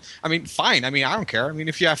Edition, fine. I don't care.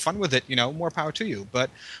 If you have fun with it, more power to you.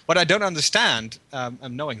 But what I don't understand,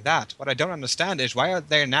 knowing that, what I don't understand is why are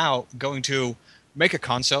they now going to make a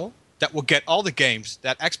console that will get all the games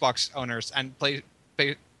that Xbox owners and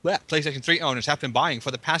PlayStation 3 owners have been buying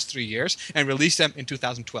for the past 3 years and release them in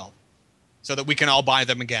 2012. So that we can all buy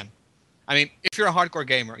them again. If you're a hardcore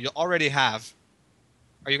gamer, you'll already have.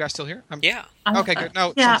 Are you guys still here? Yeah. Okay, good.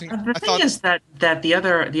 No, yeah. The thing is that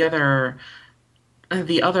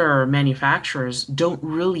the other manufacturers don't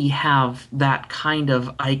really have that kind of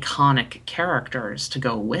iconic characters to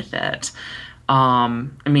go with it.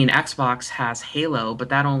 Xbox has Halo, but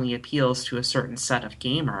that only appeals to a certain set of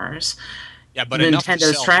gamers. Yeah, but enough to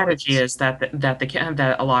Nintendo's sell strategy millions. is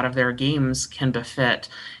that a lot of their games can befit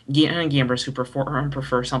gamers who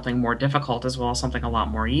prefer something more difficult as well as something a lot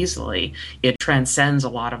more easily. It transcends a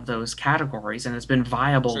lot of those categories and has been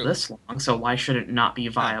viable True. this long, so why should it not be Yeah,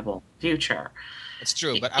 viable in the future? it's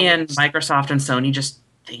true. But I would. And Microsoft and Sony just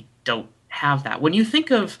they don't have that. When you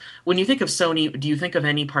think of Sony, do you think of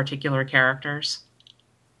any particular characters?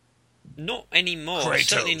 Not anymore.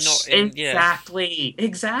 Certainly not Kratos. in yeah.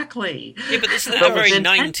 Exactly. Yeah, but isn't that a But very with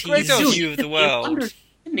Nintendo, 90s Kratos. view of the you can world?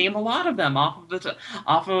 name a lot of them off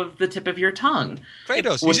of the tip of your tongue.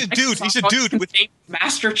 Kratos. He's With a dude. He's a Microsoft, dude you with. can name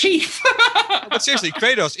Master Chief. But seriously,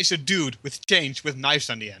 Kratos is a dude with chains with knives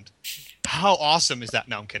on the end. How awesome is that?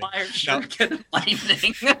 No, I'm kidding. Fire, No. shuriken, and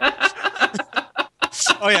lightning.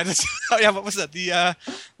 Oh yeah, oh yeah. What was that?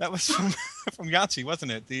 That was from from Yahtzee,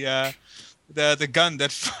 wasn't it? The gun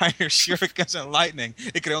that fires shurikens and lightning.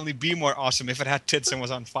 It could only be more awesome if it had tits and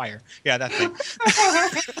was on fire. Yeah, that thing.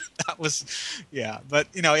 That was, yeah. But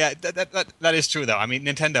yeah, that is true though. I mean,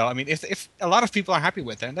 Nintendo. I mean, if a lot of people are happy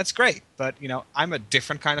with it, that's great. But I'm a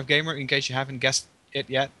different kind of gamer. In case you haven't guessed it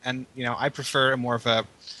yet, and I prefer more of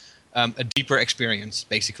a deeper experience.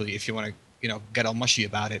 Basically, if you want to get all mushy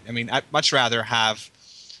about it. I mean, I'd much rather have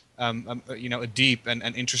a deep and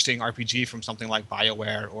interesting RPG from something like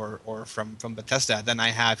BioWare or from Bethesda than I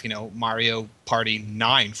have Mario Party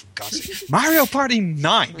 9, for God's sake. Mario Party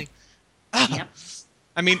 9. Yep.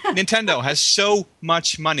 I mean, Nintendo has so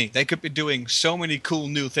much money. They could be doing so many cool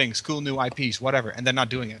new things, cool new IPs, whatever, and they're not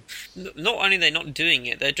doing it. Not only are they not doing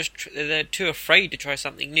it, they're too afraid to try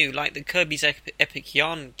something new. Like the Kirby's Epic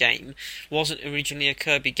Yarn game wasn't originally a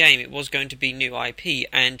Kirby game; it was going to be new IP,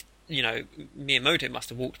 and Miyamoto must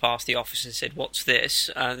have walked past the office and said, "What's this?"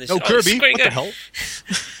 And they No said, Kirby, "Great what the game." hell?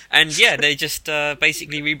 And yeah, they just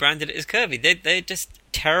basically rebranded it as Kirby. They're just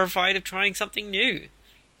terrified of trying something new.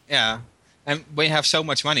 Yeah. And when you have so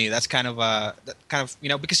much money, that's kind of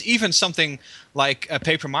because even something like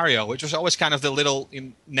Paper Mario, which was always kind of the little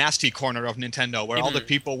nasty corner of Nintendo, where all the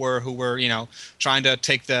people who were trying to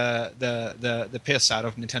take the piss out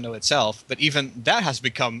of Nintendo itself, but even that has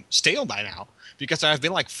become stale by now because there have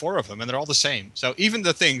been like 4 of them and they're all the same. So even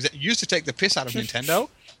the things that used to take the piss out of Nintendo,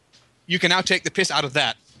 you can now take the piss out of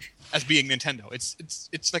that as being Nintendo.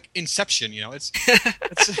 It's like Inception, it's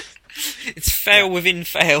It's fail within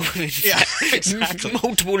fail within yeah, fail. exactly.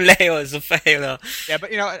 Multiple layers of failure. Yeah, but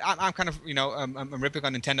I'm kind of I'm ripping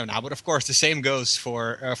on Nintendo now, but of course the same goes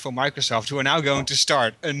for Microsoft, who are now going to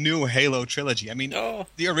start a new Halo trilogy. I mean,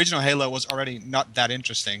 the original Halo was already not that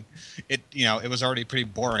interesting. It was already pretty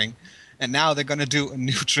boring, and now they're going to do a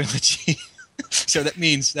new trilogy. So that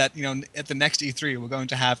means that at the next E3 we're going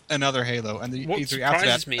to have another Halo, and the What E3 after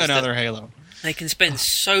surprises that me is another that Halo. they can spend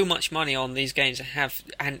so much money on these games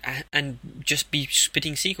and just be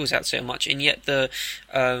spitting sequels out so much, and yet the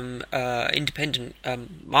independent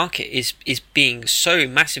market is being so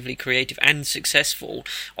massively creative and successful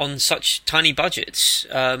on such tiny budgets.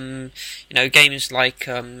 Games like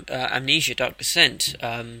Amnesia, Dark Descent,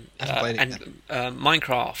 and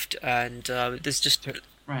Minecraft, and there's just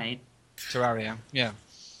Right. Terraria, yeah.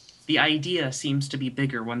 The idea seems to be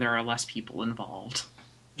bigger when there are less people involved.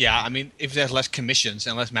 Yeah, I mean, if there's less commissions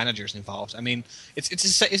and less managers involved, I mean, it's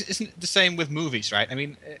the same with movies, right? I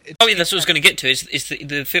mean, that's what I was going to get to.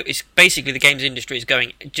 It's basically the games industry is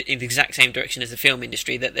going in the exact same direction as the film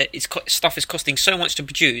industry. That stuff is costing so much to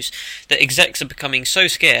produce that execs are becoming so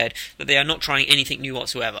scared that they are not trying anything new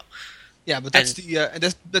whatsoever. Yeah, but that's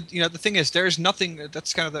the thing is, there is nothing.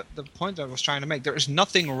 That's kind of the point I was trying to make. There is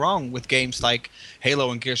nothing wrong with games like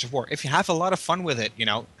Halo and Gears of War. If you have a lot of fun with it,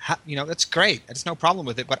 that's great. There's no problem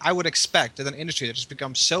with it. But I would expect that an industry that has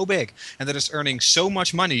become so big and that is earning so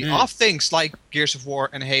much money off things like Gears of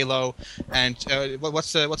War and Halo and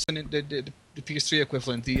what's the PS3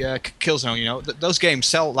 equivalent, the Killzone. Those games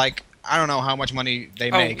sell like I don't know how much money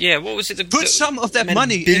they make. Oh yeah, what was it? Put some of that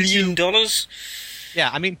money $1 billion. Yeah,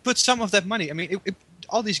 I mean, put some of that money. I mean,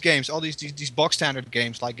 all these games, all these box standard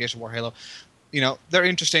games like Gears of War, Halo, they're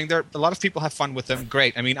interesting. A lot of people have fun with them.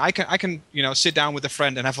 Great. I mean, I can sit down with a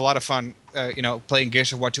friend and have a lot of fun, playing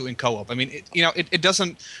Gears of War 2 in co-op. I mean, it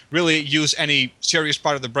doesn't really use any serious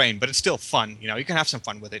part of the brain, but it's still fun. You can have some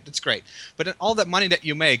fun with it. It's great. But then all that money that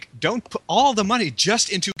you make, don't put all the money just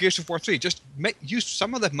into Gears of War 3. Just use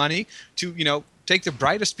some of that money to take the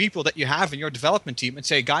brightest people that you have in your development team and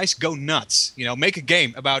say, guys, go nuts. Make a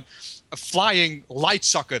game about a flying light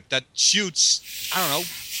socket that shoots, I don't know,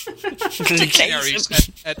 dictionaries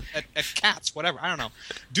at cats, whatever. I don't know.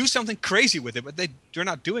 Do something crazy with it, but they're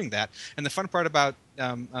not doing that. And the fun part about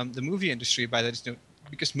the movie industry by that is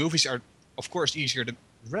because movies are, of course,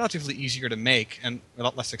 relatively easier to make and a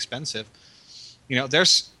lot less expensive.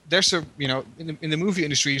 there's a in the movie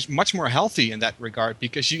industry is much more healthy in that regard,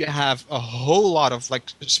 because you have a whole lot of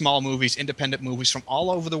like small movies, independent movies from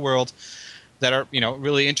all over the world that are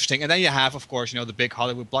really interesting, and then you have, of course, the big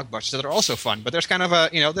Hollywood blockbusters that are also fun. But there's kind of a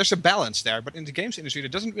there's a balance there. But in the games industry, there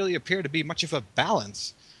doesn't really appear to be much of a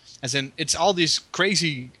balance. As in, it's all these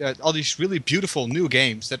crazy, all these really beautiful new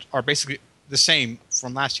games that are basically the same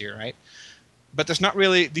from last year, right? But there's not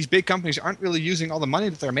really, these big companies aren't really using all the money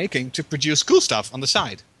that they're making to produce cool stuff on the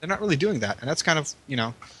side. They're not really doing that, and that's kind of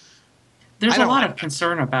There's a lot of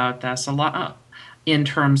concern about this. A lot in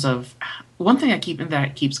terms of one thing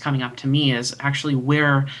that keeps coming up to me is actually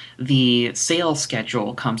where the sales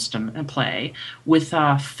schedule comes to play. With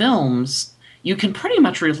films, you can pretty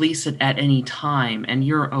much release it at any time, and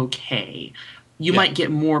you're okay. You might get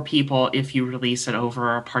more people if you release it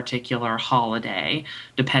over a particular holiday,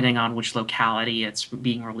 depending on which locality it's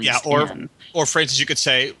being released in. Or for instance, you could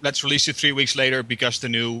say, let's release it 3 weeks later because the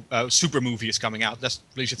new super movie is coming out. Let's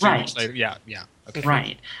release it 3 weeks later. Yeah. Okay.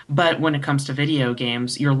 Right. But when it comes to video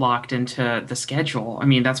games, you're locked into the schedule. I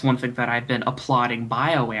mean, that's one thing that I've been applauding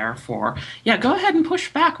BioWare for. Yeah, go ahead and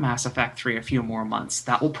push back Mass Effect 3 a few more months.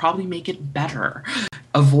 That will probably make it better.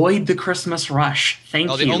 Avoid the Christmas rush. Thank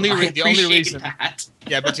you. The only reason that.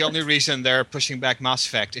 Yeah, but the only reason they're pushing back Mass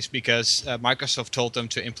Effect is because Microsoft told them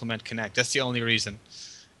to implement Kinect. That's the only reason.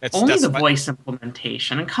 That's voice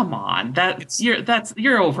implementation, and come on, you're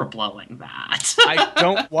overblowing that. I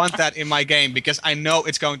don't want that in my game because I know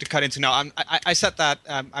it's going to cut into. No, I said that.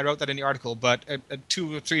 I wrote that in the article, but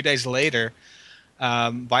 2 or 3 days later,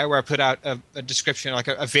 BioWare put out a description, like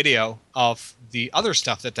a video of the other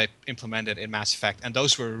stuff that they implemented in Mass Effect, and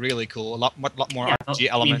those were really cool. A lot more RPG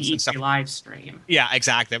elements and stuff. Live stream. Yeah,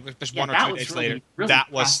 exactly. It was just 1 or 2 days later. Really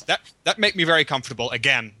that made me very comfortable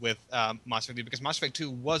again with Mass Effect 2, because Mass Effect 2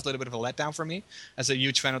 was a little bit of a letdown for me as a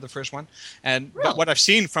huge fan of the first one. But what I've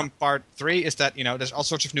seen from Part 3 is that there's all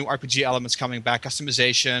sorts of new RPG elements coming back,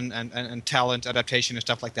 customization and talent adaptation and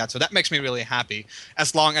stuff like that. So that makes me really happy,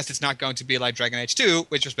 as long as it's not going to be like Dragon Age 2,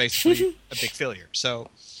 which was basically a big failure. So,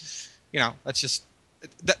 that's just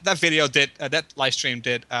that video that live stream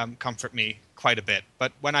did comfort me quite a bit.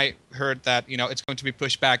 But when I heard that it's going to be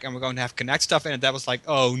pushed back and we're going to have Kinect stuff in it, that was like,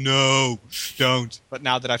 oh no, don't. But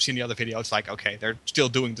now that I've seen the other video, it's like, okay, they're still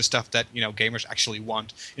doing the stuff that gamers actually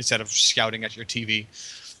want instead of shouting at your TV.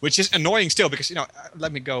 Which is annoying still, because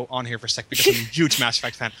let me go on here for a sec, because I'm a huge Mass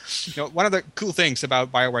Effect fan. One of the cool things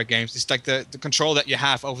about BioWare games is like the control that you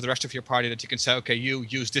have over the rest of your party, that you can say, okay, you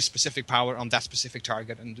use this specific power on that specific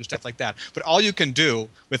target and do stuff like that. But all you can do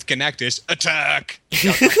with Kinect is attack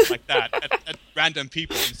like that at random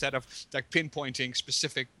people, instead of like pinpointing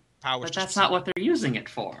specific powers. But that's not what they're using it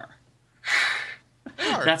for.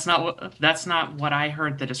 That's not what I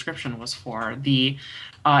heard the description was for. The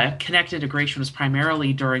Kinect integration is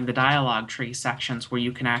primarily during the dialogue tree sections, where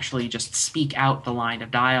you can actually just speak out the line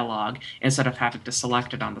of dialogue instead of having to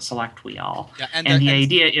select it on the select wheel. Yeah, and the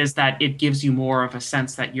idea is that it gives you more of a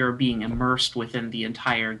sense that you're being immersed within the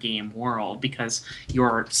entire game world because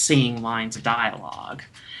you're saying lines of dialogue.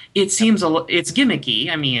 It seems it's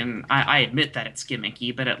gimmicky. I mean, I admit that it's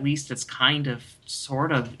gimmicky, but at least it's kind of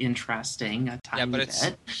sort of interesting a tiny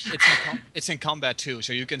bit. It's in combat too,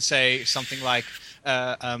 so you can say something like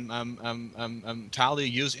Tali,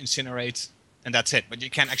 use incinerate, and that's it. But you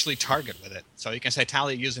can't actually target with it. So you can say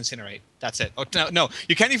Tali, use incinerate. That's it. Oh, no,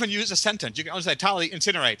 you can't even use a sentence. You can only say Tali,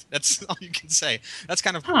 incinerate. That's all you can say. That's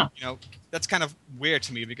kind of that's kind of weird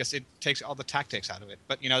to me, because it takes all the tactics out of it.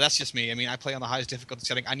 But that's just me. I mean, I play on the highest difficulty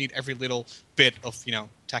setting. I need every little bit of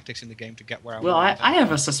tactics in the game to get where I want. Well, I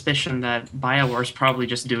have a suspicion that BioWare's probably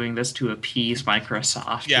just doing this to appease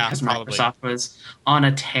Microsoft, because probably. Microsoft was on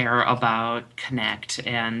a tear about Kinect,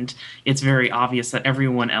 and it's very obvious that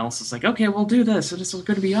everyone else is like, okay, we'll do this, and this is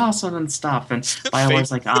going to be awesome and stuff, and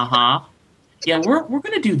BioWare's like, yeah, we're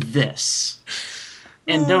going to do this,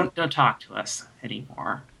 and don't talk to us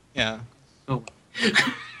anymore. Yeah. Oh.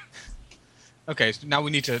 Okay, so now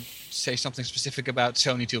we need to say something specific about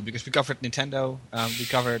Sony too, because we covered Nintendo, we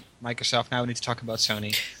covered Microsoft. Now we need to talk about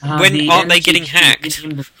Sony. When aren't they getting hacked?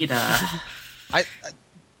 The Vita.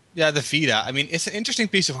 The Vita. I mean, it's an interesting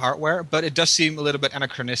piece of hardware, but it does seem a little bit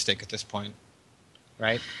anachronistic at this point,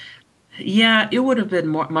 right? Yeah, it would have been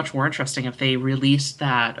much more interesting if they released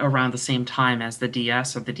that around the same time as the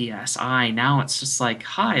DS or the DSi. Now it's just like,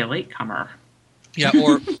 hi, latecomer. Yeah,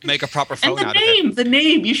 or make a proper phone out of it. The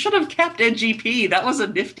name! You should have kept NGP. That was a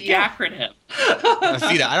nifty acronym.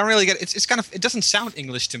 Vita. I don't really get it. It's kind of, it doesn't sound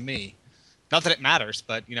English to me. Not that it matters,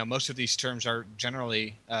 but most of these terms are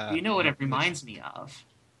generally. You know what it reminds me of?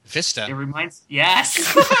 Vista. It reminds... Yes!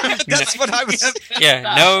 That's what I was...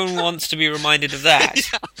 Yeah, no one wants to be reminded of that.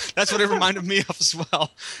 Yeah, that's what it reminded me of as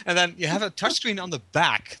well. And then you have a touchscreen on the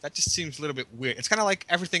back. That just seems a little bit weird. It's kind of like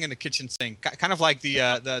everything in the kitchen sink, kind of like the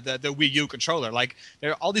Wii U controller. Like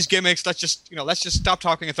there are all these gimmicks. Let's just stop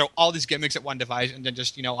talking and throw all these gimmicks at one device, and then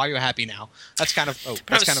just are you happy now? That's kind of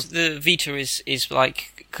the Vita is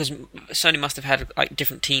like, because Sony must have had like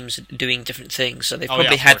different teams doing different things. So they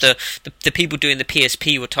probably had the people doing the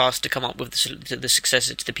PSP were tasked to come up with the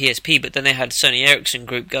successor to the PSP, but then they had Sony Ericsson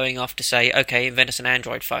Group going off to say, okay, invent us an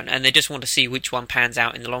Android phone, and they just want to see which one pans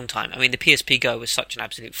out in the long time. I mean, the PSP Go was such an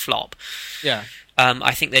absolute flop. Yeah.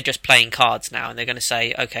 I think they're just playing cards now, and they're going to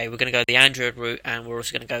say, okay, we're going to go the Android route, and we're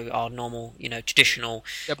also going to go our normal, traditional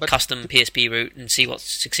custom PSP route and see what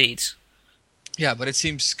succeeds. Yeah, but it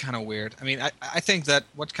seems kind of weird. I mean, I think that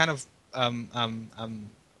what kind of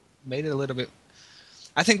made it a little bit...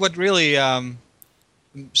 I think what really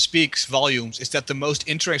speaks volumes is that the most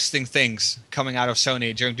interesting things coming out of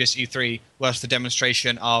Sony during this E3 was the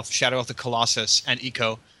demonstration of Shadow of the Colossus and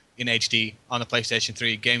Ico in HD on the PlayStation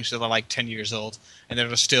 3, games that are like 10 years old, and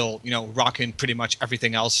that are still, rocking pretty much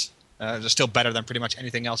everything else. They're still better than pretty much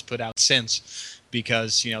anything else put out since,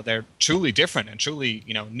 because, they're truly different and truly,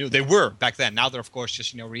 new. They were back then. Now they're, of course,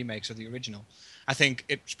 just, remakes of the original. I think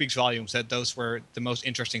it speaks volumes that those were the most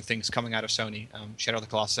interesting things coming out of Sony, Shadow of the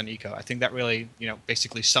Colossus and Ico. I think that really,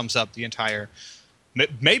 basically sums up the entire,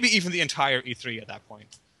 maybe even the entire E3 at that point.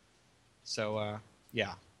 So,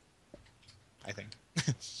 yeah, I think.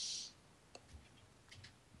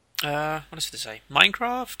 What else did I say?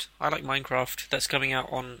 Minecraft? I like Minecraft. That's coming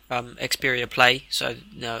out on Xperia Play, so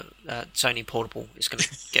Sony Portable is going to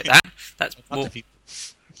get that. That's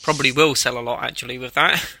probably will sell a lot, actually, with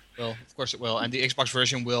that. Well, of course it will, and the Xbox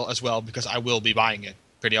version will as well, because I will be buying it.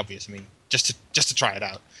 Pretty obvious. I mean, just to try it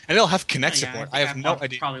out, and it'll have Kinect support. I have no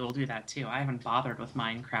idea. Probably will do that too. I haven't bothered with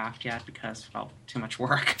Minecraft yet because too much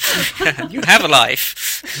work. You have a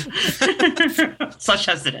life, such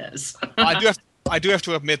as it is. I do have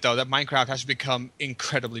to admit, though, that Minecraft has become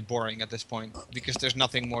incredibly boring at this point, because there's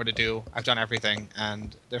nothing more to do. I've done everything,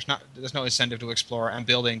 and there's no incentive to explore, and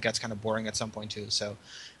building gets kind of boring at some point too. So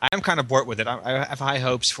I am kind of bored with it. I have high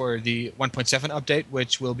hopes for the 1.7 update,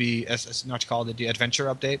 which will be, as not called it, the adventure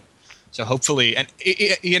update. So hopefully, and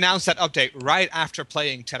he announced that update right after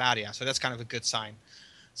playing Terraria, so that's kind of a good sign.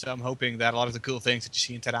 So I'm hoping that a lot of the cool things that you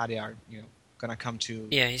see in Terraria are, going to come to...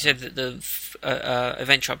 Yeah, he said that the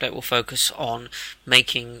adventure update will focus on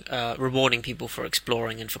making rewarding people for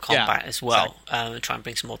exploring and for combat as well. Exactly. And try and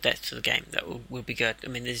bring some more depth to the game. That will be good. I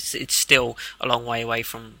mean, it's still a long way away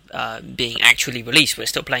from being actually released. We're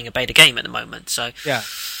still playing a beta game at the moment, so yeah,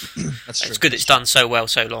 that's true. It's good it's done so well,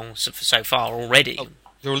 so far already. Oh.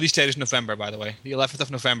 The release date is November, by the way. The 11th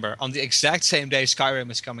of November. On the exact same day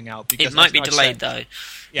Skyrim is coming out. It might be delayed, though.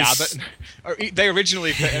 Yeah, but they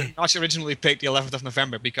originally picked the 11th of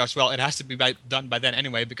November because, well, it has to be done by then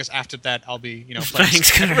anyway, because after that I'll be, playing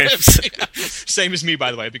Skyrim. Yeah. Same as me,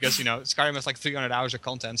 by the way, because, Skyrim has like 300 hours of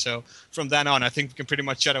content, so from then on I think we can pretty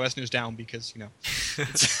much shut OSNews down because, I'll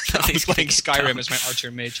be playing Skyrim as my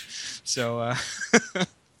archer mage. So,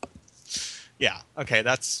 yeah, okay,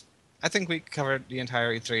 I think we covered the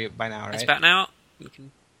entire E3 by now, right? It's about now. What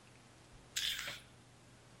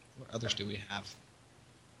others do we have?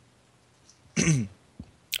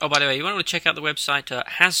 Oh, by the way, you want to check out the website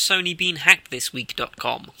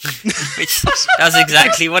hassonybeenhackedthisweek.com, which does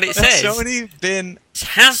exactly what it says. Has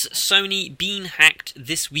Sony been hacked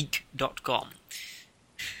thisweek.com?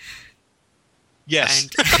 Yes.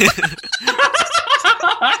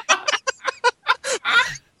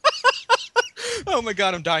 Oh my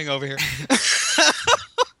god, I'm dying over here.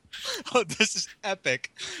 Oh, this is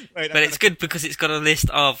epic. Wait, but it's good because it's got a list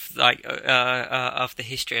of of the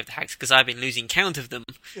history of the hacks, because I've been losing count of them.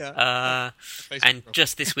 Yeah. And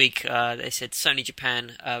just this week, they said Sony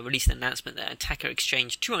Japan released an announcement that an attacker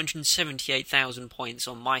exchanged 278,000 points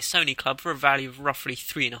on My Sony Club for a value of roughly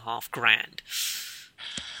 $3,500.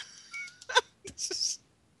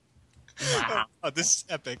 Wow. Oh, this is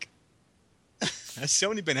epic. Has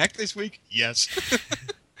Sony been hacked this week? Yes.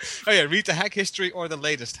 Oh yeah, read the hack history or the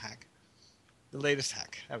latest hack. The latest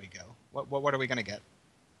hack. There we go. What are we gonna get?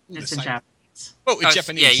 Ooh, it's in Japanese. Oh, it's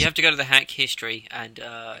Japanese. Yeah, you have to go to the hack history, and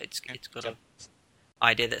it's got an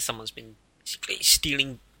idea that someone's been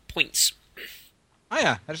stealing points. Oh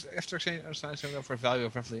yeah, after exchange for a value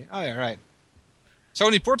of roughly. Oh yeah, right.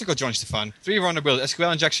 Sony Portugal joins the fun. 3 vulnerabilities: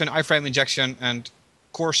 SQL injection, iframe injection, and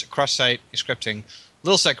coarse cross-site scripting.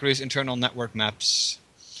 Little secrets, internal network maps,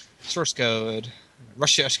 source code,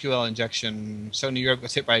 Russia SQL injection, Sony Europe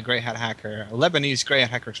was hit by a grey hat hacker, a Lebanese grey hat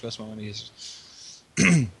hacker exposed among users.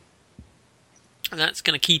 And that's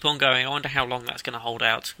going to keep on going. I wonder how long that's going to hold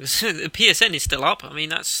out. The PSN is still up. I mean,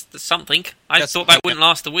 that's something. I thought that wouldn't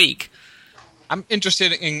last a week. I'm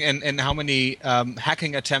interested in how many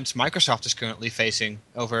hacking attempts Microsoft is currently facing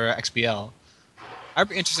over XBL. I'd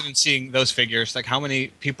be interested in seeing those figures, like how many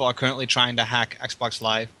people are currently trying to hack Xbox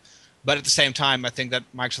Live. But at the same time, I think that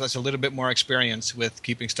Microsoft has a little bit more experience with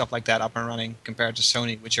keeping stuff like that up and running compared to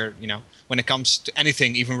Sony, which are, when it comes to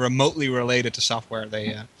anything even remotely related to software,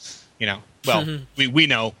 they, we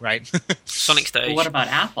know, right? Sonic Stage. Well, what about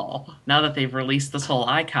Apple? Now that they've released this whole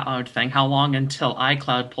iCloud thing, how long until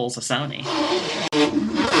iCloud pulls a Sony?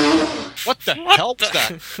 What the hell was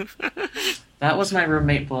that? That was my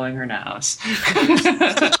roommate blowing her nose.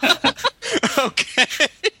 Okay.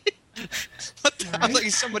 What the hell?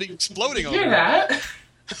 Like somebody exploding over Hear there. that?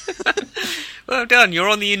 Well done, you're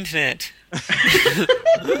on the internet.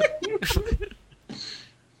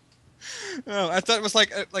 Oh, I thought it was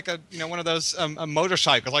like a one of those a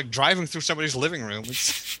motorcycle, like driving through somebody's living room.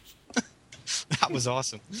 That was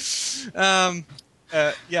awesome.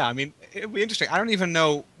 Yeah, I mean, it'd be interesting. I don't even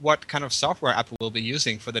know what kind of software Apple will be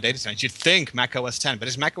using for the data centers. You'd think Mac OS 10, but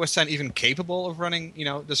is Mac OS 10 even capable of running,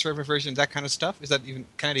 the server version, that kind of stuff? Can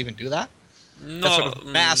it even do that? No, That sort of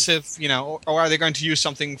massive, or are they going to use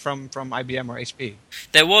something from IBM or HP?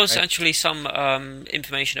 There was actually some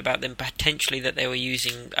information about them potentially that they were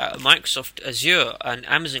using Microsoft Azure and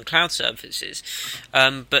Amazon Cloud Services,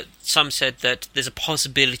 but some said that there's a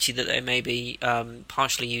possibility that they may be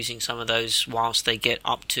partially using some of those whilst they get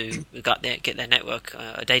up to get their network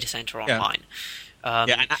data center online.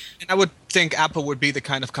 And I would think Apple would be the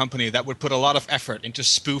kind of company that would put a lot of effort into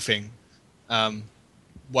spoofing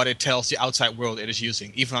what it tells the outside world it is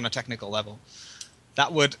using, even on a technical level.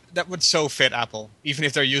 That would so fit Apple, even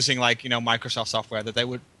if they're using Microsoft software, that they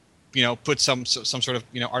would put some sort of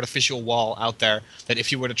artificial wall out there that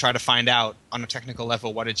if you were to try to find out on a technical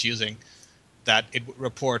level what it's using, that it would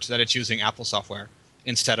report that it's using Apple software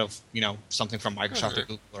instead of something from Microsoft or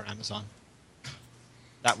Google or Amazon.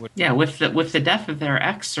 That would with the death of their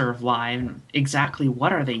Xserve line, exactly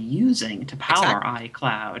what are they using to power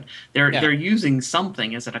iCloud? They're using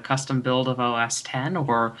something. Is it a custom build of OS 10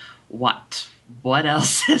 or what? What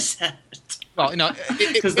else is it? Well,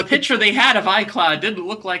 because the picture they had of iCloud didn't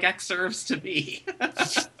look like Xserves to me.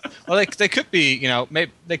 Well, they could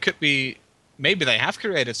be, maybe they have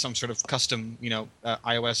created some sort of custom,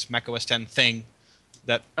 iOS, Mac OS 10 thing.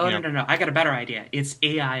 That, no! I got a better idea. It's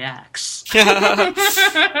AIX.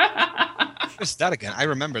 What's that again? I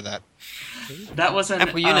remember that. That was a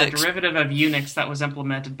derivative of Unix that was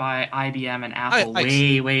implemented by IBM and Apple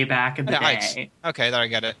way back in the day. Okay, there I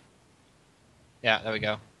get it. Yeah, there we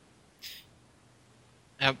go.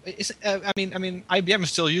 IBM is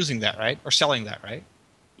still using that, right? Or selling that, right?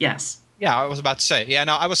 Yes. Yeah, I was about to say. Yeah,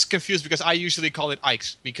 no, I was confused because I usually call it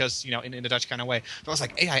Ix because, in the Dutch kind of way. But I was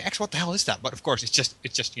like, AIX, what the hell is that? But of course, it's just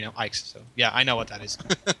Ix. So, yeah, I know what that is.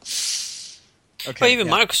 Okay. Well, even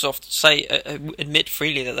Microsoft admit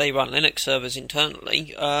freely that they run Linux servers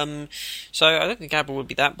internally. So I don't think Apple would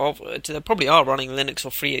be that bothered. They probably are running Linux or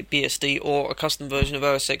FreeBSD or a custom version of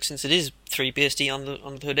OS X, since it is FreeBSD under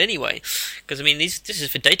the hood anyway. Because this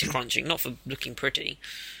is for data crunching, not for looking pretty.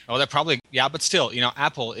 Oh, they're probably but still,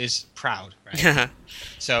 Apple is proud, right?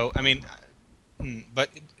 So but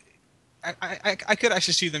I could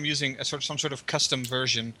actually see them using some sort of custom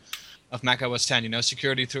version of Mac OS 10,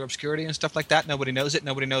 security through obscurity and stuff like that. Nobody knows it.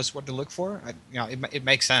 Nobody knows what to look for. It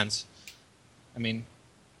makes sense.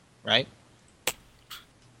 Right?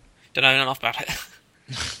 Don't know enough about it.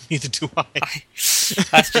 Neither do I.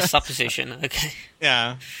 That's just supposition. Okay.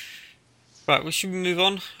 Yeah. Right. Well, should we move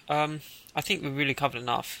on? I think we've really covered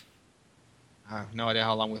enough. I have no idea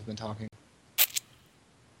how long we've been talking.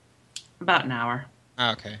 About an hour.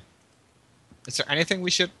 Okay. Is there anything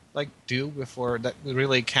we should do before that we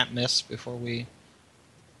really can't miss before we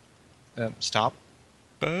stop?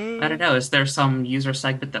 I don't know. Is there some user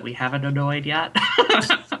segment that we haven't annoyed yet?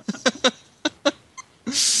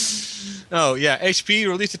 Oh yeah, HP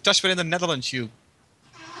released a touchpad in the Netherlands.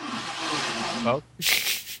 Well,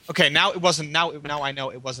 okay. Now it wasn't. Now I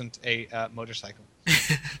know it wasn't a motorcycle.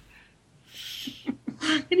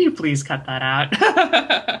 Can you please cut that out?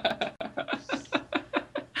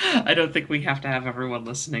 I don't think we have to have everyone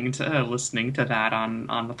listening to that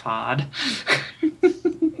on the pod.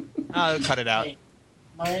 I'll cut it out. Hey,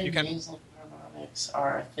 my nasal harmonics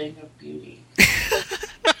are a thing of beauty.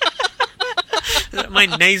 My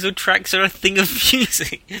nasal tracks are a thing of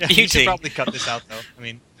beauty. Yeah, you should probably cut this out, though.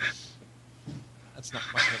 That's not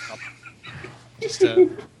much of a problem.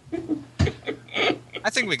 I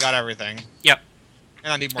think we got everything. Yep.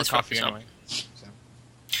 And I need more coffee anyway.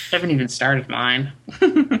 So. haven't even started mine.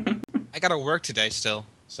 I gotta work today still,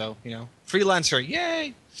 so freelancer,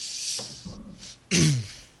 yay!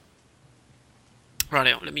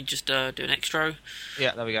 Right, let me just do an extra.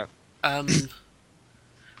 Yeah, there we go.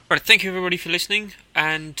 Right, thank you everybody for listening,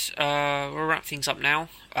 and we'll wrap things up now.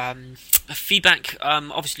 Feedback,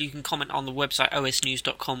 obviously you can comment on the website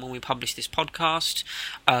OSNews.com when we publish this podcast.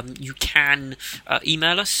 You can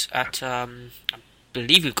email us at, I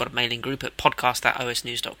believe we've got a mailing group at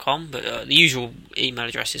podcast@osnews.com, but the usual email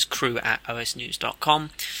address is crew@osnews.com.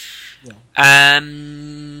 Yeah.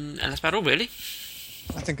 And that's about all, really.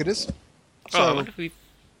 I think it is. So, I wonder if we...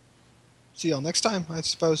 See y'all next time, I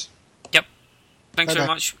suppose. Yep. Thanks Bye-bye.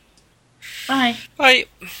 very much. Bye. Bye.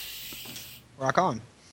 Rock on.